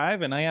Google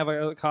Drive and I have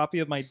a copy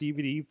of my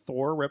DVD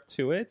Thor ripped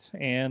to it,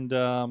 and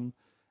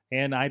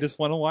I just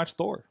want to watch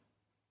Thor.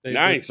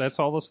 Nice. That's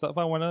all the stuff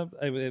I want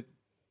to.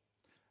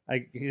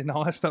 And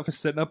all that stuff is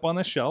sitting up on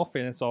the shelf,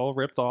 and it's all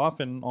ripped off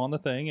and on the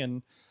thing,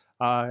 and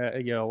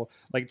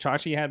like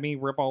Chachi had me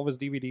rip all of his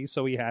DVDs,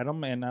 so he had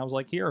them, and I was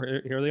like,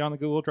 here they are on the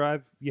Google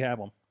Drive. You have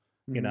them.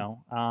 You know,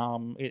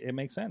 it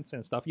makes sense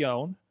and stuff you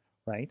own,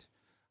 right?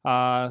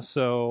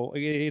 So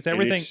it's And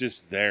everything. it's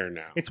just there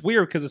now. It's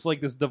weird because it's like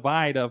this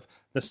divide of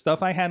the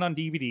stuff I had on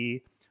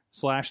DVD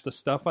 / the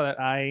stuff that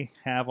I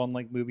have on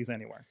like Movies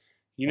Anywhere.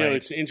 You know, Right.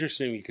 it's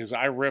interesting because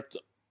I ripped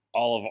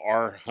all of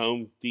our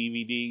home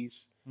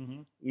DVDs.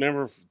 Mm-hmm.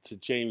 Remember to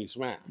Jamie's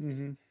Mac.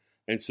 Mm-hmm.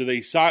 And so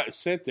they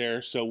sit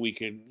there so we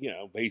could,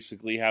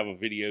 basically have a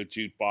video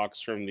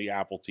jukebox from the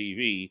Apple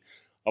TV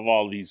of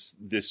all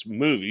this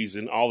movies,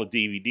 and all the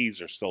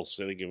DVDs are still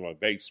sitting in my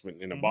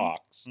basement in a Mhm.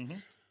 box. Mm-hmm.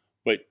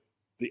 But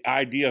the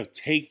idea of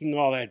taking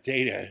all that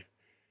data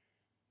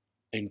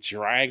and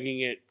dragging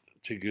it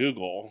to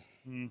Google,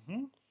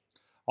 Mm-hmm.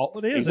 All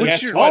it is, and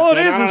is guess what? all it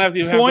Then is I don't is have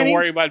to pointing.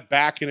 worry about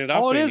backing it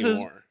up all it is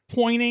anymore.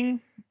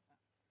 pointing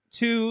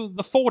to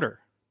the folder.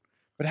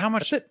 But how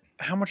much? That's it.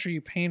 How much are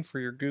you paying for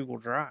your Google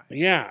Drive?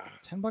 Yeah.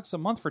 $10 a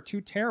month for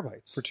 2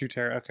 terabytes. For 2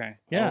 tera. Okay.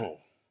 Yeah. Oh,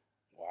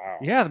 wow.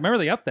 Yeah, remember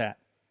they upped that.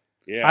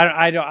 Yeah.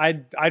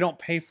 I don't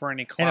pay for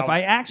any cloud. And if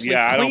I actually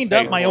Yeah, I don't cleaned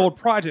pay up my for it. old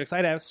projects,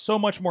 I'd have so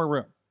much more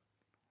room.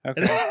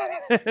 okay.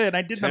 And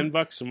I did them.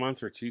 $10 a month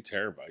for 2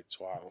 terabytes.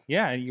 Wow.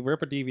 Yeah, and you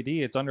rip a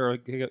DVD, it's under a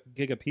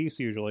gig a piece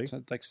usually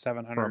It's like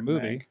 700 for a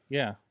movie. meg.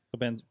 Yeah,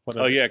 depends.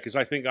 Oh yeah, because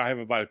I think I have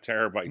about a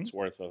terabyte's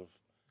worth of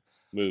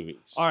movies.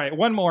 All right,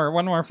 one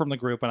more from the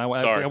group, and I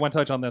Sorry. want to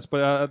touch on this,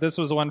 but this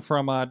was one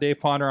from Dave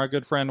Ponder, our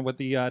good friend with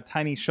the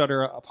Tiny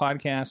Shutter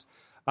podcast.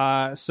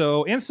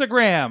 So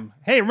Instagram,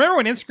 hey, remember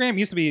when Instagram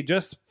used to be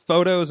just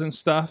photos and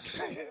stuff?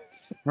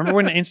 Remember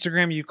when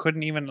Instagram you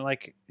couldn't even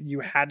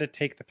you had to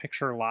take the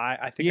picture live?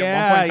 I think Yeah,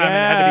 at one point in time it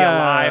had to be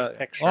a live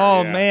picture.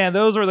 Oh yeah. man,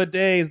 those were the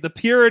days, the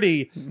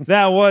purity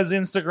that was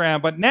Instagram.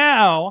 But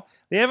now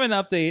they have an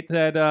update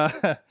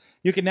that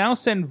you can now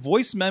send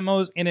voice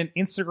memos in an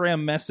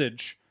Instagram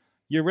message.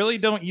 You really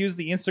don't use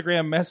the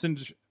Instagram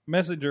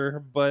messenger,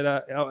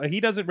 but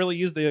he doesn't really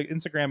use the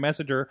Instagram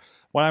messenger.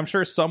 Well, I'm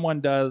sure someone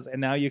does, and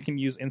now you can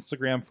use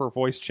Instagram for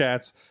voice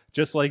chats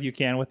just like you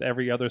can with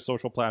every other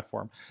social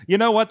platform. You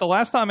know what? The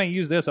last time I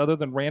used this, other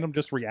than random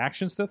just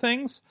reactions to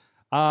things,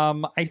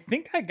 I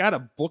think I got a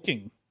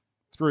booking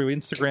through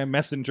Instagram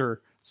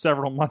Messenger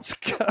several months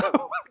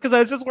ago because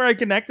that's just where I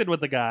connected with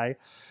the guy,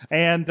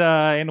 and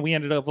we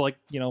ended up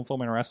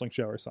filming a wrestling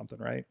show or something,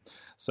 right?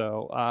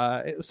 So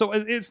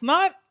it's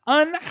not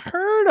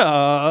unheard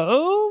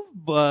of,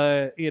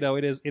 but it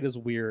is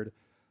weird.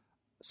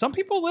 Some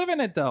people live in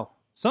it though.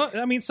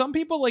 Some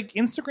people like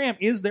Instagram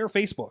is their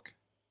Facebook.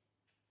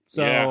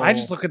 So Yeah. I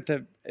just look at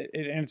and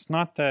it's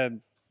not the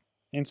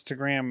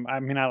Instagram. I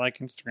mean, I like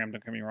Instagram.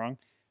 Don't get me wrong,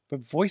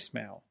 but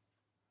voicemail.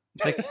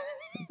 Like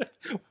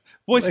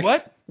voice like-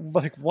 what?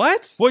 like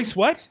what? Voice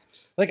what?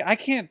 Like I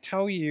can't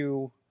tell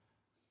you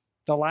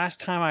the last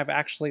time I've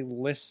actually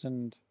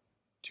listened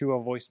to a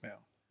voicemail.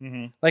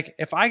 Mm-hmm. Like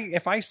if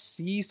I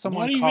see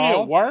someone Not even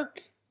call, at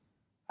work.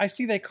 I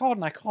see they called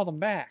and I call them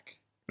back.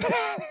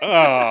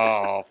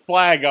 Oh,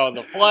 flag on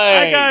the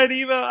flag. I got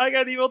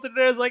an email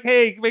today. It's like,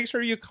 hey, make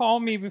sure you call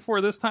me before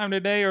this time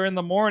today or in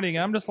the morning.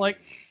 I'm just like,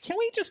 can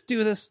we just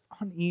do this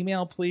on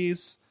email,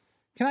 please?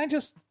 Can I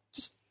just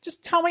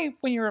tell me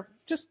when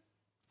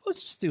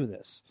let's just do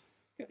this.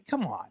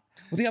 Come on.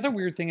 Well, the other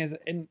weird thing is,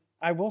 and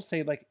I will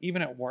say,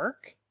 even at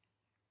work,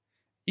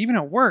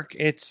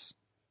 it's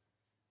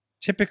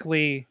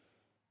typically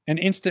an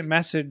instant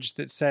message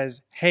that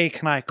says, "Hey,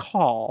 can I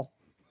call?"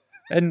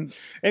 And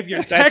If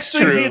you're That's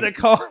texting me true. the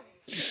call,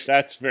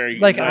 That's very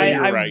like no, I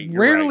you're right,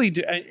 you're rarely right.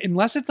 do,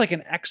 unless it's like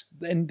an ex.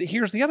 And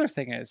here's the other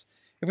thing is,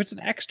 if it's an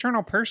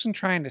external person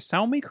trying to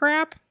sell me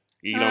crap,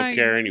 You don't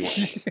care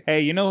anyway.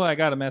 hey, you know who I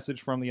got a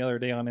message from the other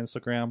day on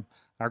Instagram?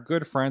 Our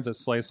good friends at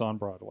Slice on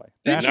Broadway.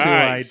 That's you? who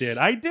Nice.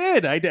 I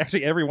did. I did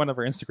actually every one of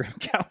our Instagram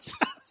accounts.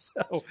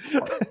 So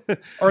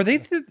are they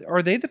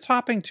the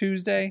Topping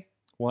Tuesday?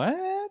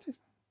 what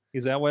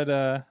is that? What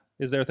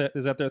Is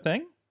that their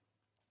thing?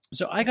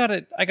 So I got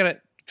it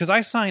because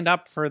I signed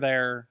up for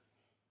their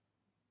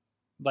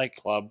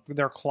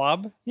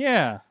club,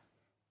 Yeah.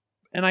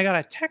 and I got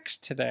a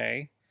text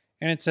today,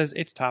 and it says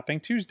it's Topping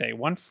Tuesday.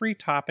 1 free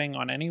topping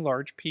on any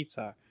large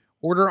pizza.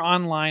 Order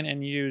online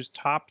and use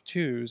top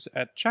 2s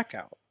at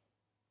checkout.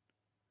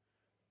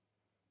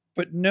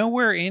 But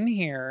nowhere in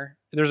here,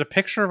 there's a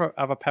picture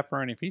of a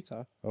pepperoni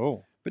pizza.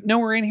 Oh. But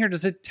nowhere in here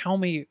does it tell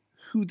me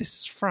who this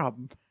is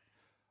from.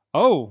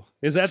 Oh,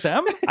 is that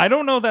them? I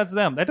don't know. That's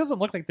them. That doesn't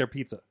look like their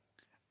pizza.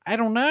 I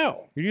don't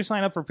know. Did you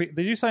sign up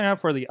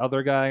for the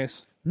other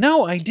guys?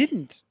 No, I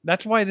didn't.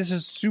 That's why this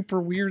is super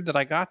weird that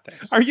I got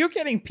this. Are you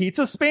getting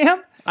pizza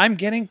spam? I'm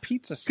getting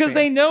pizza spam. Because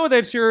they know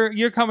that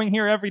you're coming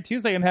here every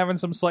Tuesday and having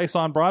some Slice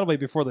on Broadway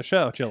before the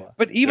show, Chilla.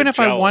 But even They're if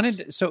I jealous.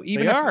 wanted,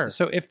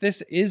 so if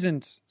this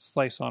isn't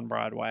Slice on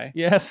Broadway,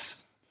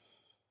 Yes.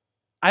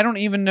 I don't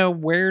even know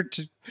where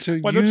to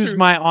Why don't use you-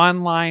 my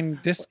online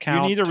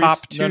discount. You need to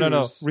top twos.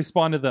 No.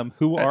 Respond to them.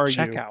 Who at are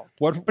checkout. you?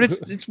 What? But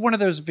it's one of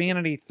those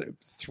vanity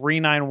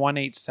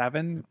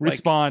 39187.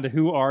 Respond.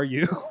 Who are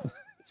you?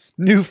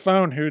 New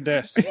phone. Who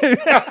dis?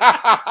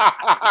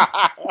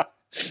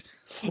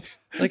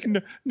 Like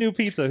new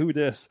pizza. Who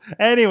dis?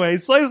 Anyway,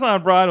 Slice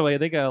on Broadway.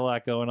 They got a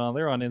lot going on.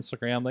 They're on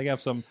Instagram. They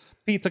have some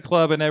pizza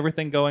club and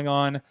everything going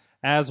on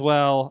as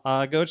well.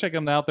 Go check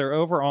them out. They're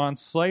over on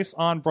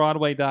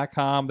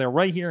sliceonbroadway.com. They're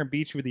right here in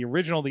Beachview, the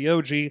original, the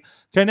OG,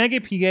 Carnegie,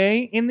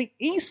 PA, in the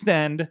East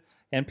End,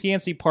 and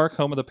PNC Park,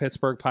 home of the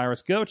Pittsburgh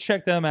Pirates. Go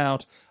check them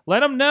out. Let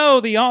them know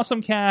the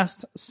Awesome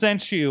Cast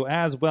sent you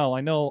as well.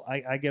 I know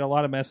I get a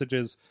lot of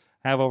messages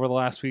over the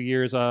last few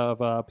years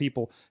of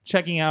people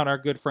checking out our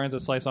good friends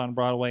at Slice on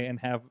Broadway and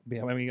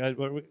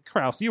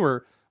Kraus, you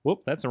were...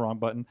 Whoop, that's the wrong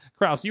button.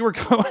 Kraus, you were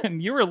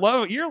going, you're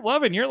loving.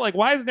 You're like,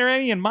 why isn't there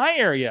any in my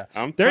area?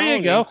 There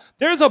you go.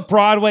 There's a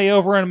Broadway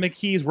over in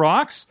McKees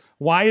Rocks.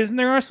 Why isn't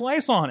there a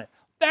Slice on it?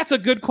 That's a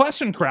good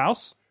question,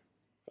 Kraus.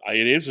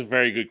 It is a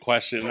very good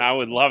question, and I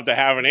would love to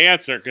have an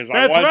answer because I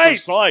That's want right.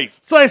 some Slice.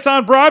 Slice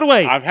on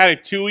Broadway. I've had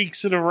it 2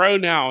 weeks in a row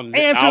now, and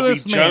Answer I'll be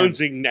this man.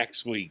 jonesing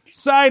next week.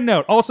 Side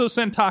note, also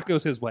send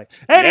tacos his way.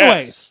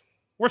 Anyways, Yes.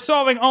 we're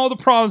solving all the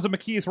problems of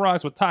McKees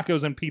Rocks with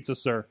tacos and pizza,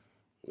 sir.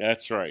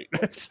 That's right.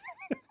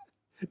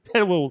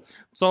 That will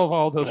solve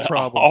all those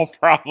problems. All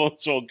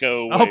problems will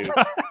go All away.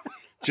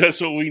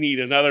 Just what we need,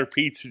 another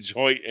pizza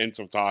joint and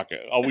some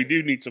tacos. Oh, we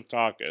do need some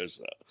tacos,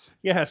 though.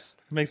 Yes,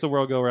 makes the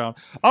world go round.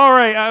 All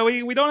right,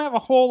 we don't have a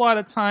whole lot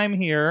of time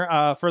here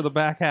for the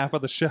back half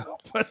of the show,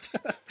 but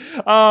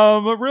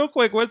real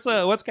quick, what's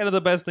kind of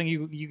the best thing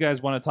you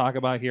guys want to talk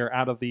about here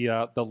out of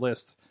the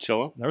list?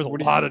 Chilla? There was a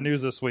lot of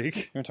news this week.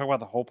 You want to talk about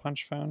the hole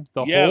punch phone?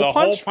 The hole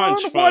punch phone.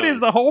 What is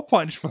the hole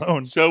punch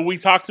phone? So we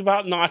talked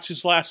about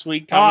notches last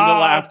week coming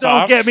to laptops.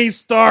 Don't get me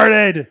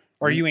started.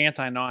 Or are you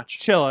anti-notch?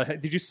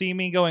 Chilla, did you see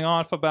me going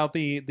off about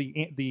the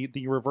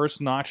reverse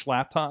notch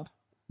laptop?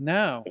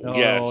 No. Oh,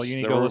 Yes, you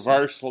need the to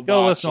reversal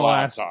go notch listen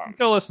laptop.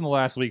 to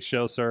last week's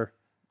show, sir.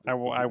 I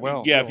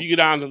will. Yeah, if you go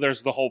down to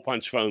there's the hole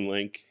punch phone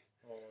link.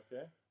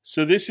 Okay.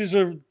 So this is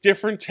a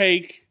different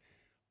take.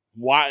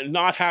 Why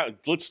not have?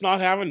 Let's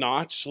not have a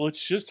notch.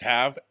 Let's just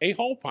have a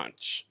hole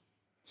punch.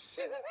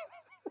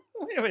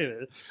 Wait a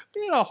minute.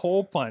 We had a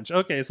hole punch.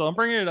 Okay, so I'm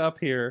bringing it up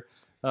here.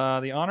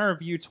 The Honor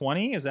View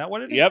 20, is that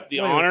what it is? Yep,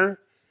 the Wait. Honor.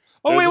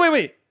 Oh,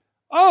 wait.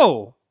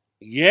 Oh,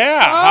 Yeah,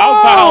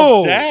 how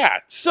about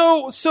that?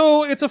 So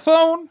it's a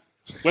phone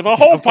With a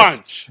hole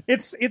punch.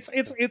 It's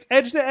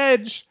edge to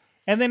edge,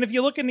 and then if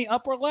you look in the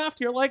upper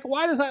left, you're like,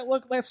 why does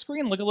that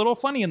screen look a little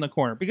funny in the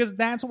corner? Because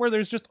that's where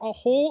there's just a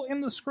hole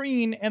in the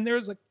screen, and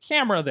there's a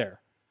camera there,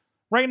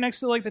 right next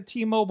to like the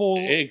T-Mobile,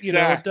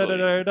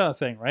 Exactly.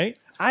 thing, right?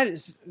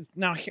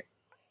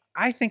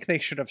 I think they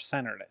should have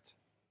centered it.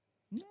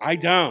 I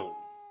don't.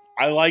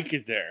 I like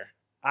it there.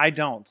 I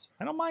don't.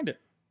 I don't mind it.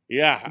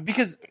 Yeah.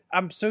 Because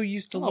I'm so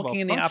used to looking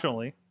in the upper,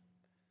 functionally.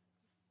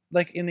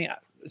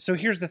 so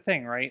here's the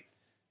thing, right?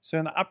 So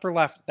in the upper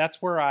left,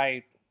 that's where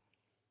I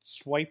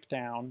swipe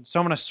down. So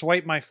I'm going to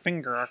swipe my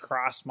finger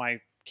across my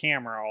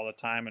camera all the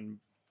time and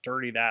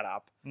dirty that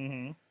up.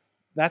 Mm-hmm.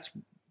 That's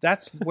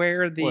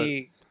where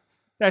the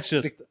That's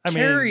just,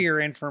 carrier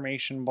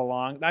information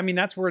belongs. I mean,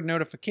 that's where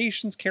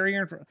notifications,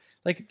 carrier information,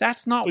 like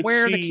that's not But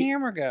where the see,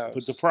 camera goes.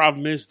 But the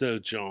problem is, though,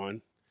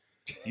 John,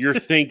 you're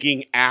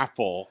thinking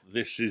Apple.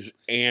 This is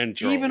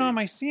Android. Even on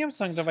my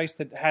Samsung device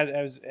that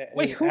has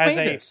who has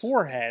made a this?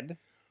 forehead,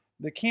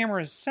 the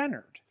camera is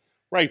centered.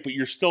 Right, but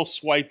you're still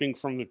swiping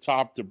from the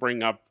top to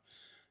bring up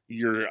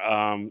your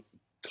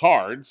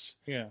cards,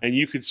 Yeah. and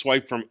you could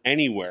swipe from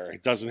anywhere.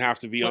 It doesn't have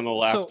to be on the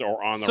left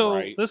or on the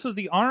right. This is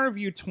the Honor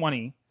View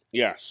 20.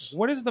 Yes.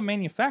 What is the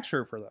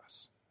manufacturer for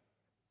this?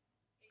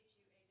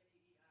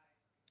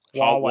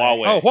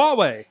 Huawei. Oh,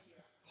 Huawei.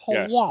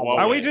 Yes, Huawei. Huawei.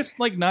 Are we just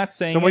like not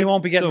saying So we it?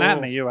 won't be getting So- that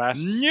in the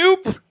U.S.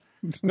 Nope.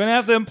 Gonna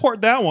have to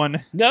import that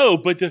one. No,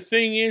 but the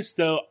thing is,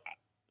 though,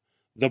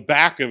 the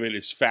back of it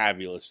is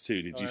fabulous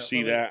too. Did you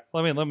see that?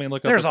 Let me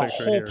look up. There's the a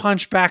picture hole here.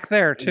 punch back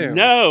there too.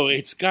 No,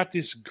 it's got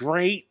this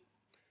great,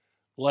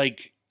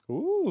 like,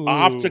 Ooh.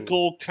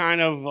 optical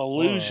kind of throw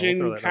illusion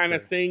that up kind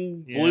of there.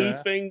 thing, Yeah. blue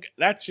thing.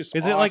 That's just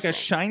Is it like a awesome.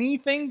 shiny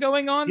thing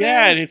going on Yeah,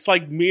 there? and it's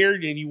like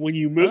mirrored, and when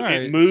you move, All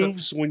right, it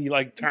moves when you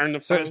like turn the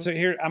phone. So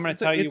here I'm going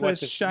to tell you it's what a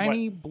this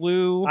shiny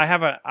blue. I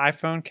have an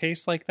iPhone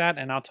case like that,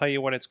 and I'll tell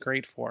you what it's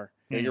great for.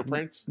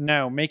 Fingerprints.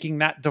 No, making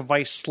that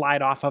device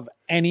slide off of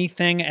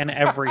anything and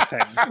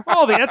everything.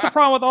 Oh, that's a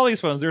problem with all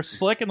these phones. They're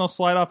slick and they'll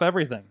slide off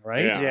everything,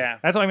 right? Yeah. Yeah.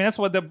 That's what I mean. That's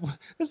what this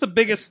is the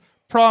biggest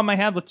problem I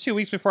had the 2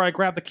 weeks before I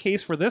grabbed the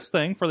case for this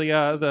thing for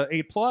the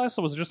 8 Plus.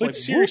 It was just But like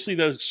seriously,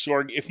 though,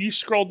 Sorg, if you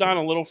scroll down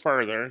a little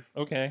further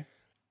whoop. Okay.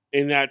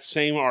 in that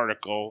same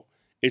article,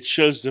 it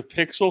shows the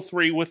Pixel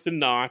 3 with the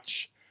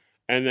notch,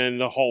 and then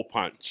the hole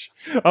punch.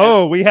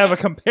 Oh, we have a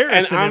And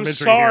comparison. I'm imagery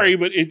sorry, here.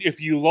 but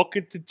if you look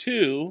at the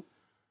two,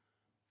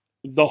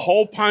 the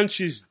hole punch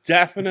is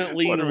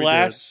definitely What are we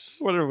less.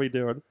 What are we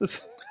doing?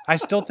 I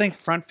still think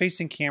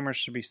front-facing cameras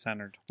should be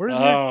centered. Where is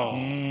Oh.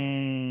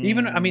 it?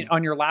 Even, I mean,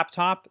 on your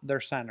laptop,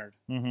 they're centered.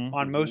 Mhm.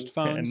 On most Okay,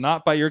 phones, and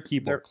not by your they're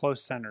keyboard.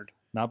 close centered.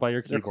 Not by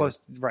your They're keyboard. close,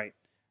 right?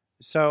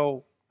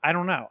 So I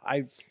don't know.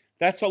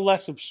 That's a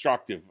less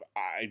obstructive.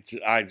 I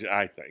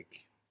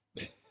think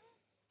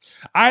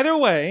Either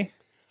way,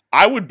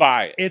 I would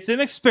buy it. it's an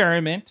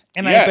experiment,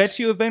 and I Yes. bet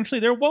you eventually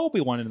there will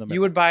be one in the middle.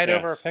 You would buy it Yes.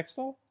 over a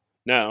Pixel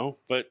No,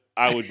 but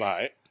I would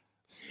buy it.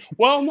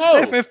 Well, no.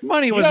 if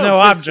money was No, no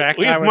because object.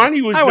 If I would,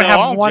 money was I would no have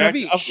object, one of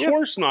each. Of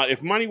course not.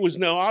 If money was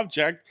no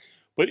object,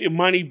 but if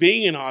money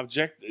being an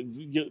object,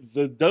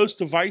 those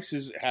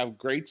devices have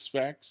great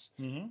specs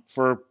Mhm.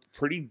 for a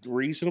pretty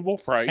reasonable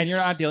price. And you're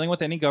not dealing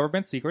with any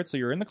government secrets, so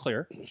you're in the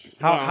clear.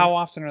 How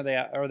often are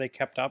they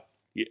kept up?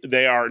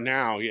 They are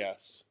now,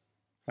 yes.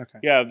 Okay.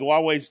 Yeah, the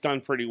Huawei's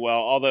done pretty well.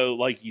 Although,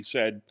 like you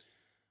said,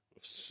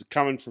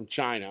 coming from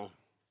China,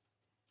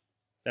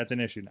 That's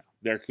an issue now.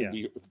 there could Yeah.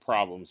 be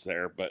problems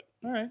there. But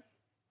All right.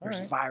 All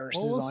There's right.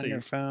 viruses Well, we'll on see.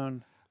 your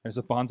phone. There's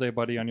a Bonsai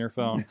Buddy on your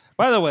phone.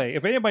 By the way,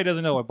 if anybody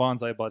doesn't know what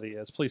Bonsai Buddy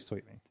is, please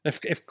tweet me.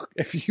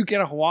 If you get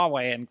a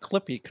Huawei and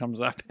Clippy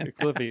comes up, and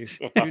Clippy,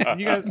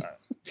 you guys,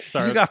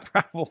 sorry, you got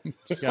problems.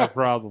 you got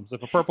problems.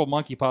 If a purple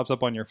monkey pops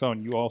up on your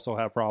phone, you also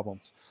have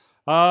problems.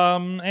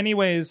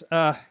 Anyways,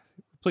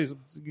 please,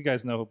 you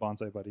guys know who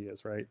Bonsai Buddy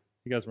is, right?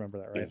 You guys remember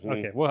that, right? Mhm.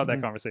 Okay, we'll have that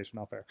Mhm. conversation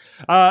off air.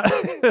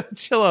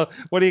 Chillo,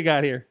 what do you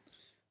got here?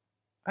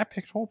 I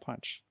picked Hole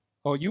Punch.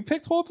 Oh, you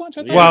picked Hole Punch?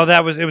 I thought Well,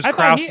 it was I thought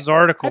Krause's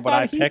article, but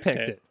I he picked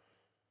it.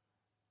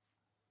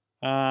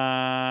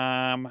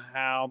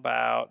 How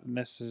about, and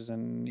this is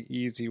an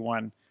easy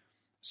one.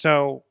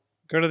 So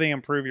go to the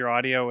Improve Your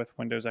Audio with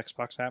Windows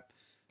Xbox app.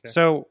 Okay.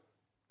 So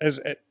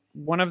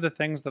one of the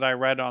things that I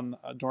read on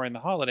during the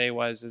holiday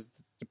is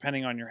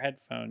depending on your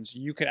headphones,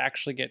 you could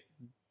actually get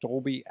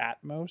Dolby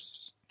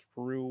Atmos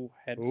through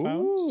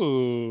headphones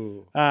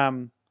Ooh.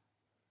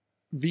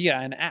 via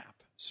an app.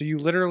 So you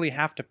literally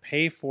have to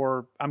pay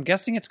for, I'm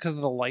guessing it's because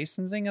of the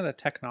licensing of the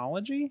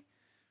technology,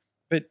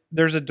 but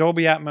there's a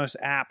Dolby Atmos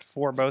app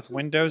for both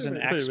Windows and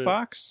Wait a minute.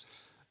 Xbox.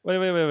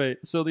 Wait.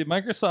 So the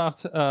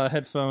Microsoft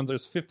headphones are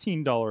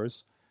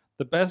 $15.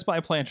 The Best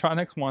Buy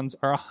Plantronics ones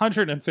are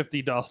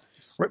 $150.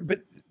 Right,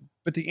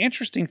 but the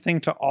interesting thing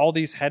to all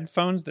these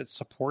headphones that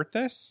support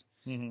this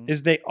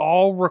is they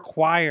all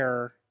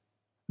require,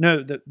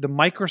 the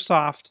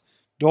Microsoft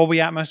Dolby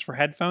Atmos for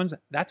headphones,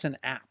 that's an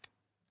app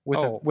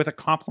with a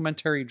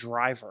complimentary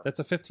driver. That's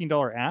a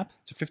 $15 app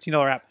It's a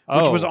 $15 app,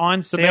 which was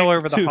on sale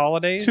over the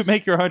holidays. to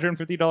make your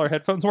 $150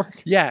 headphones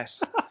work.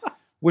 Yes.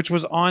 Which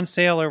was on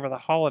sale over the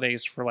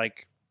holidays for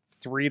like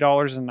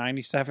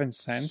 $3.97.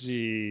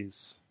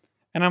 Jeez.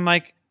 And I'm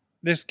like,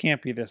 this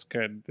can't be this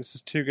good. This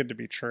is too good to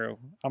be true.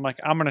 I'm like,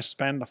 I'm going to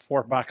spend the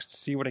 $4 to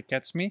see what it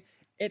gets me.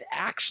 It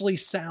actually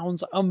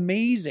sounds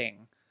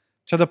amazing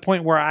to the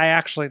point where I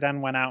actually then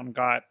went out and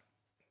got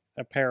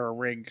a pair of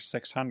Rig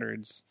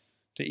 600s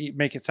to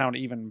make it sound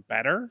even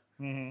better.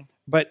 Mm-hmm.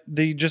 But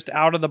the just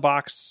out of the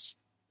box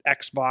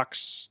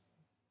Xbox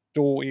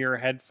dual ear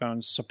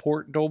headphones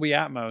support Dolby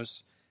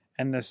Atmos,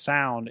 and the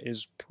sound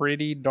is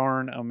pretty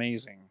darn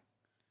amazing.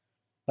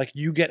 Like,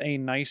 you get a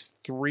nice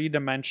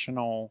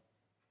 3-dimensional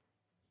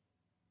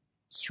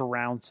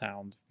surround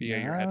sound via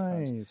your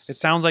headphones. It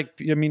sounds like,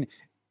 I mean,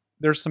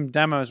 there's some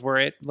demos where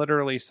it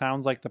literally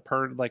sounds like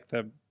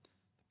the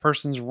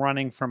person's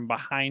running from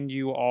behind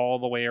you all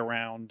the way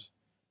around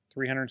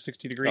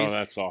 360 degrees. oh,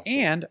 that's awesome.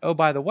 And, oh,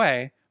 by the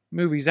way,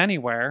 Movies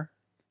Anywhere,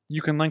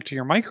 you can link to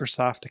your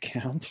Microsoft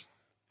account.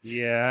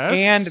 Yes.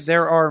 And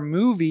there are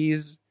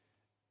movies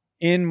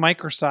in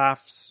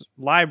Microsoft's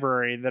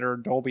library that are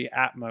Dolby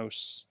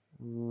Atmos.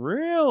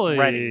 really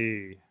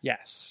Ready.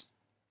 Yes.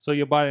 So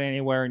you buy it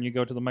anywhere and you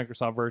go to the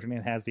Microsoft version,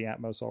 it has the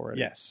Atmos already.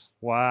 Yes.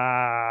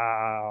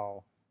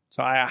 Wow.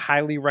 So I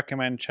highly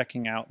recommend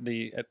checking out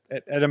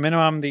at a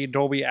minimum, the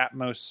Dolby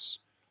Atmos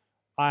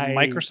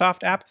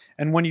Microsoft app.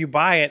 And when you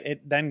buy it,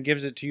 it then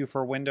gives it to you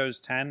for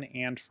Windows 10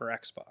 and for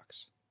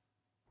Xbox.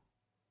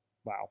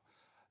 Wow.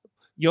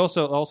 You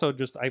also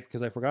just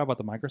because I forgot about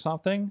the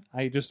Microsoft thing,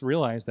 I just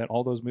realized that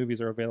all those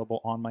movies are available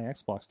on my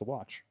Xbox to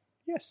watch.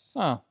 Yes.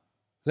 Oh,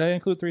 does that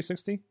include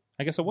 360?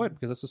 I guess it would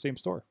because it's the same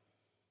store.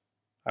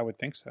 I would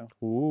think so.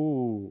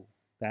 Ooh,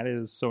 that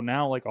is so.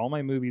 Now, like all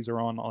my movies are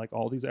on like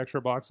all these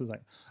extra boxes.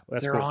 Like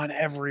that's They're cool. on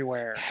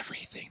everywhere.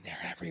 Everything. They're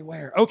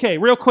everywhere. Okay,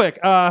 real quick,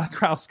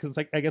 Kraus, because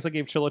I guess I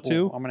gave Chilla Ooh,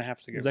 2. I'm gonna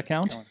have to. Does that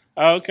count?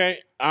 going. Okay.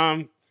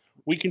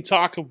 We can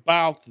talk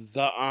about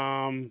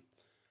the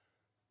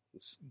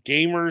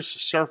Gamers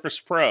Surface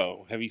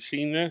Pro. Have you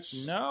seen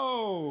this?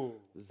 No.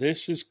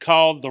 This is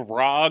called the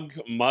ROG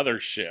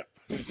Mothership.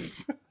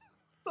 The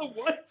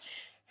what?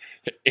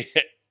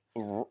 It's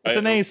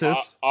an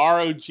Asus.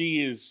 ROG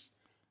is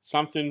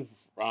something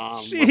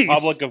Jeez.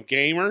 Republic of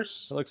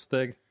Gamers. It looks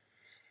thick.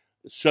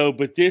 So,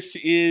 but this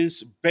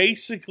is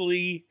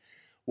basically,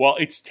 well,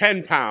 it's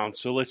 10 pounds.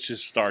 So let's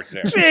just start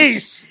there.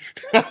 Jeez.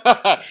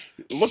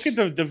 Look at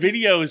the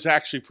video is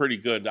actually pretty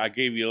good. I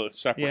gave you a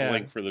separate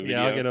link for the video.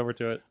 Yeah, I'll get over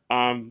to it.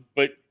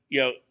 But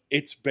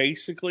it's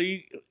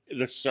basically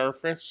the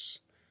Surface,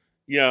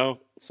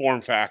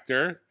 form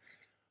factor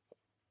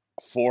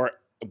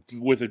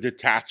with a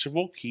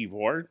detachable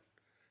keyboard,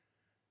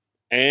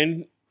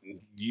 and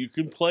you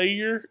can play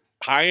your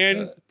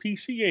high-end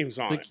PC games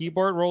on The it.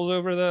 keyboard rolls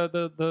over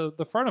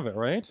the front of it,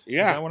 right?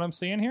 Yeah. Is that what I'm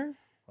seeing here?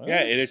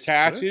 Yeah, it That's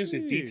attaches,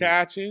 it pretty.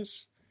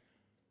 detaches.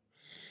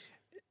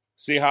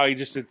 See how he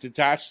just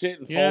detached it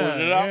and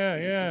folded it up?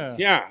 Yeah.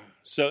 Yeah.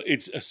 So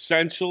it's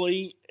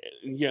essentially,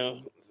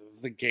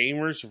 the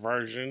gamer's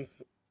version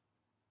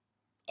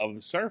of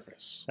the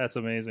Surface. That's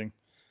amazing.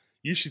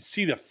 You should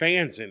see the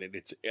fans in it.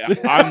 It's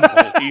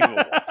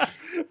unbelievable.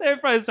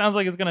 It probably sounds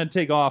like it's going to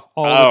take off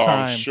all Oh, the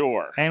time. I'm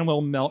sure. And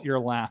will melt your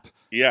lap.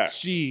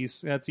 Yes.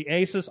 Jeez. That's the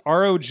Asus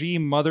ROG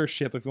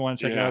Mothership if you want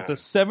to check it out. It's a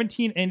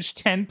 17-inch,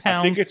 10-pound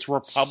I think it's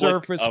Republic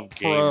Surface of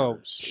Pro.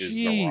 Gamers is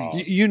the Jeez.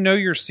 ROG. You know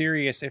you're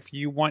serious if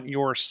you want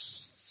your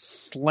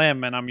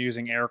slim, and I'm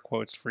using air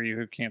quotes for you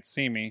who can't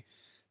see me,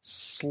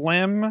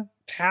 slim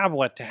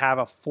tablet to have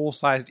a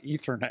full-sized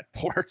Ethernet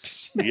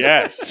port.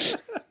 Yes.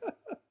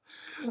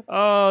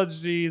 Oh,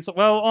 geez.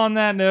 Well, on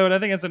that note, I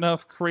think it's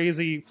enough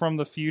crazy from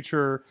the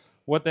future.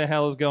 What the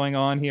hell is going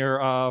on here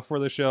for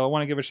the show? I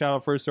want to give a shout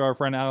out first to our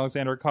friend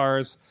Alexander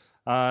Cars,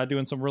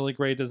 doing some really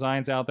great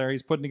designs out there.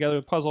 He's putting together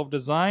a puzzle of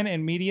design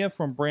and media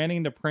from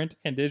branding to print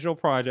and digital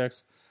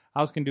projects.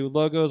 Alex can do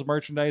logos,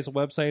 merchandise,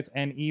 websites,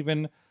 and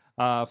even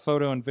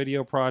photo and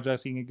video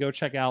projects. You can go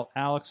check out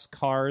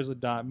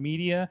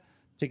alexcars.media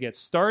to get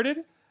started.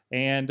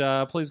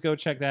 And please go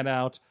check that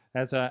out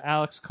as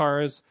Alex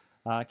Cars,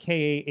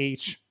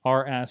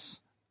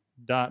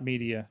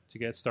 KAHRS.media to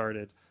get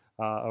started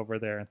over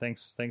there. And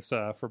thanks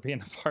for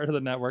being a part of the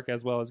network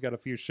as well. He's got a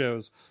few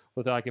shows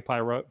with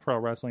Occupy Pro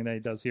Wrestling that he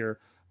does here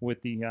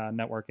with the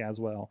network as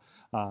well.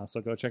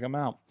 So go check them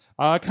out.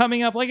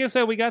 Coming up, like I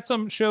said, we got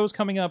some shows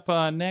coming up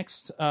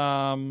next.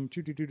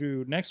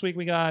 Next week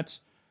we got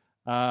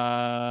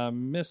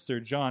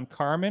Mr. John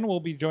Carmen will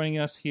be joining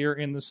us here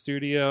in the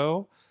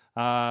studio.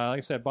 Like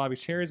I said, Bobby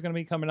Cherry is going to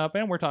be coming up,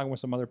 and we're talking with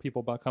some other people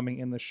about coming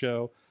in the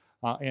show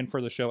and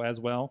for the show as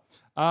well.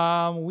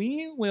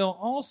 We will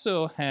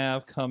also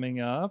have coming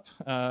up,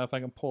 if I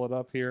can pull it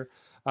up here,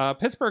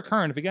 Pittsburgh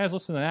Current. If you guys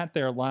listen to that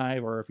there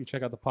live, or if you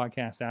check out the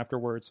podcast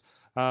afterwards,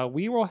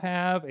 we will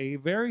have a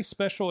very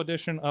special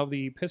edition of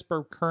the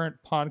Pittsburgh Current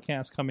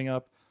podcast coming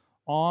up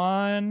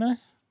on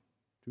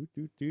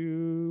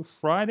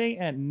Friday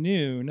at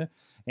noon,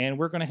 and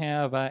we're going to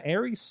have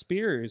Ari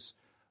Spears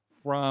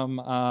from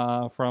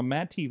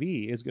Matt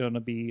TV is going to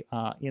be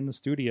in the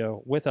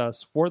studio with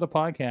us for the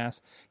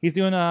podcast. He's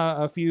doing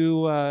a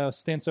few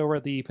stints over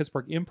at the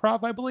Pittsburgh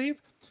Improv, I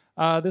believe,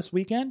 this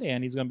weekend,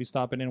 and he's going to be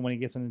stopping in when he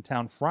gets into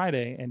town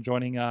Friday and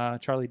joining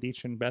Charlie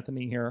Deitch and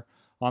Bethany here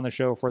on the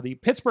show for the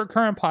Pittsburgh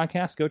Current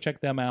podcast. Go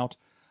check them out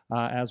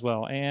as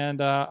well.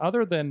 And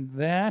other than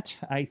that,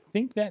 I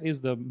think that is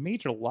the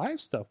major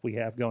live stuff we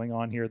have going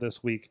on here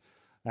this week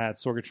at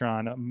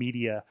Sorgatron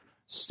Media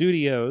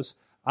Studios.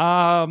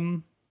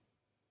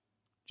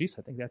 Jeez,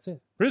 I think that's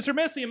it. Producer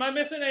Missy, am I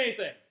missing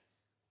anything?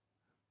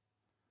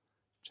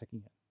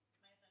 Checking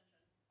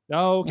it.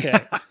 Okay.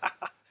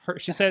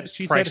 She said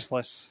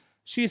Priceless.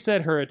 She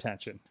said her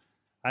attention.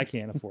 I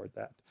can't afford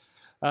that.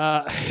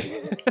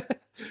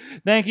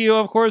 Thank you,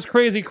 of course,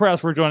 Crazy Kraus,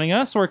 for joining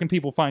us. Where can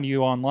people find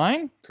you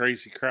online?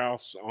 Crazy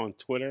Kraus on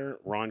Twitter,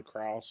 Ron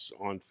Kraus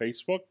on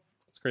Facebook.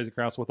 It's Crazy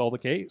Kraus with all the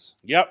K's.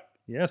 Yep.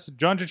 Yes,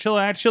 John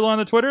Chichilla at Chilla on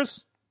the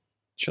Twitters.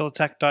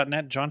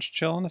 Chillatech.net, John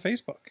Chill on the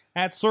Facebook.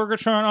 At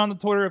Sorgatron on the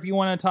Twitter if you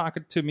want to talk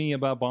to me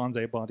about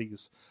Bonsai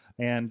Buddies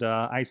and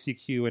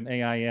ICQ and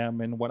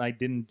AIM and what I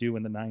didn't do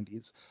in the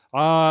 90s.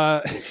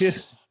 I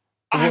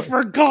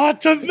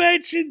forgot to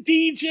mention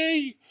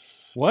DJ.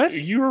 What?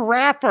 You're a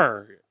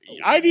rapper.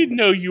 I didn't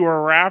know you were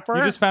a rapper.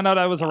 You just found out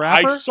I was a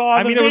rapper? I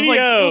saw the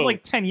video. It was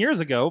like 10 years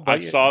ago. But I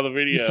saw the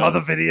video. You saw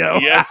the video?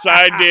 Yes,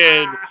 I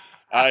did.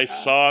 I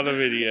saw the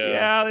video.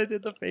 Yeah, they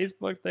did the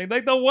Facebook thing.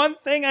 Like the one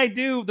thing I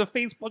do, the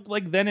Facebook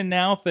like then and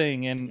now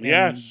thing, and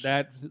yes,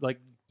 that like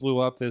blew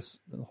up this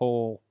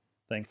whole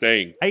thing.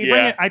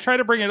 I try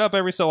to bring it up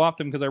every so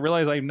often because I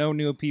realize I know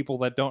new people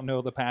that don't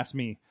know the past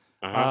me,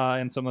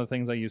 and some of the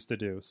things I used to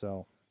do.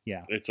 So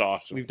yeah, it's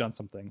awesome. We've done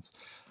some things.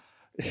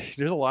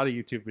 There's a lot of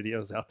YouTube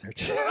videos out there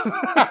too.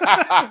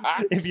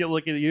 If you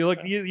look at it,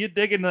 you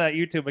dig into that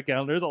YouTube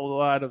account. There's a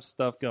lot of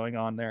stuff going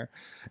on there,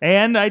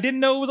 and I didn't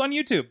know it was on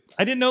YouTube.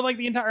 I didn't know like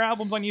the entire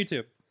album's on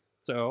YouTube.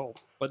 So,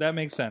 but that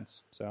makes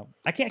sense. So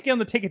I can't get them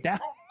to take it down.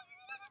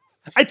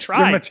 I tried.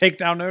 Give him a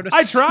takedown notice.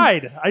 I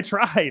tried.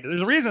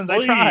 There's reasons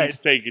Please I tried.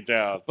 take it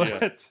down. But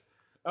Yes.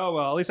 oh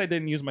well, at least I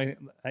didn't use my.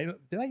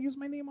 Did I use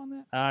my name on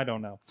that? I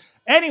don't know.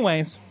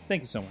 Anyways,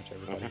 thank you so much,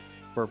 everybody,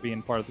 for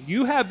being part of it.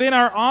 You have been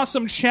our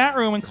awesome chat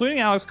room, including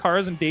Alex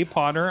Cars and Dave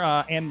Potter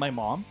and my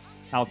mom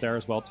out there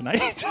as well tonight.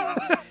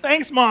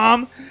 Thanks,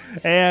 Mom,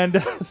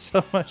 and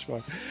so much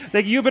more.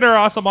 Thank you. You've been our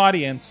awesome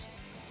audience.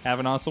 Have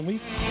an awesome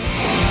week.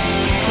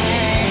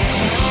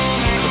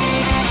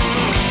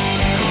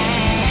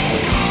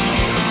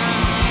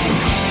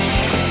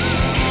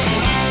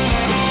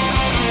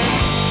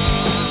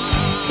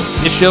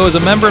 This show is a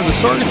member of the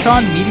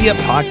Sorgatron Media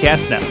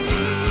Podcast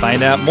Network.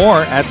 Find out more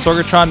at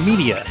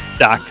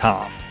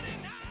sorgatronmedia.com.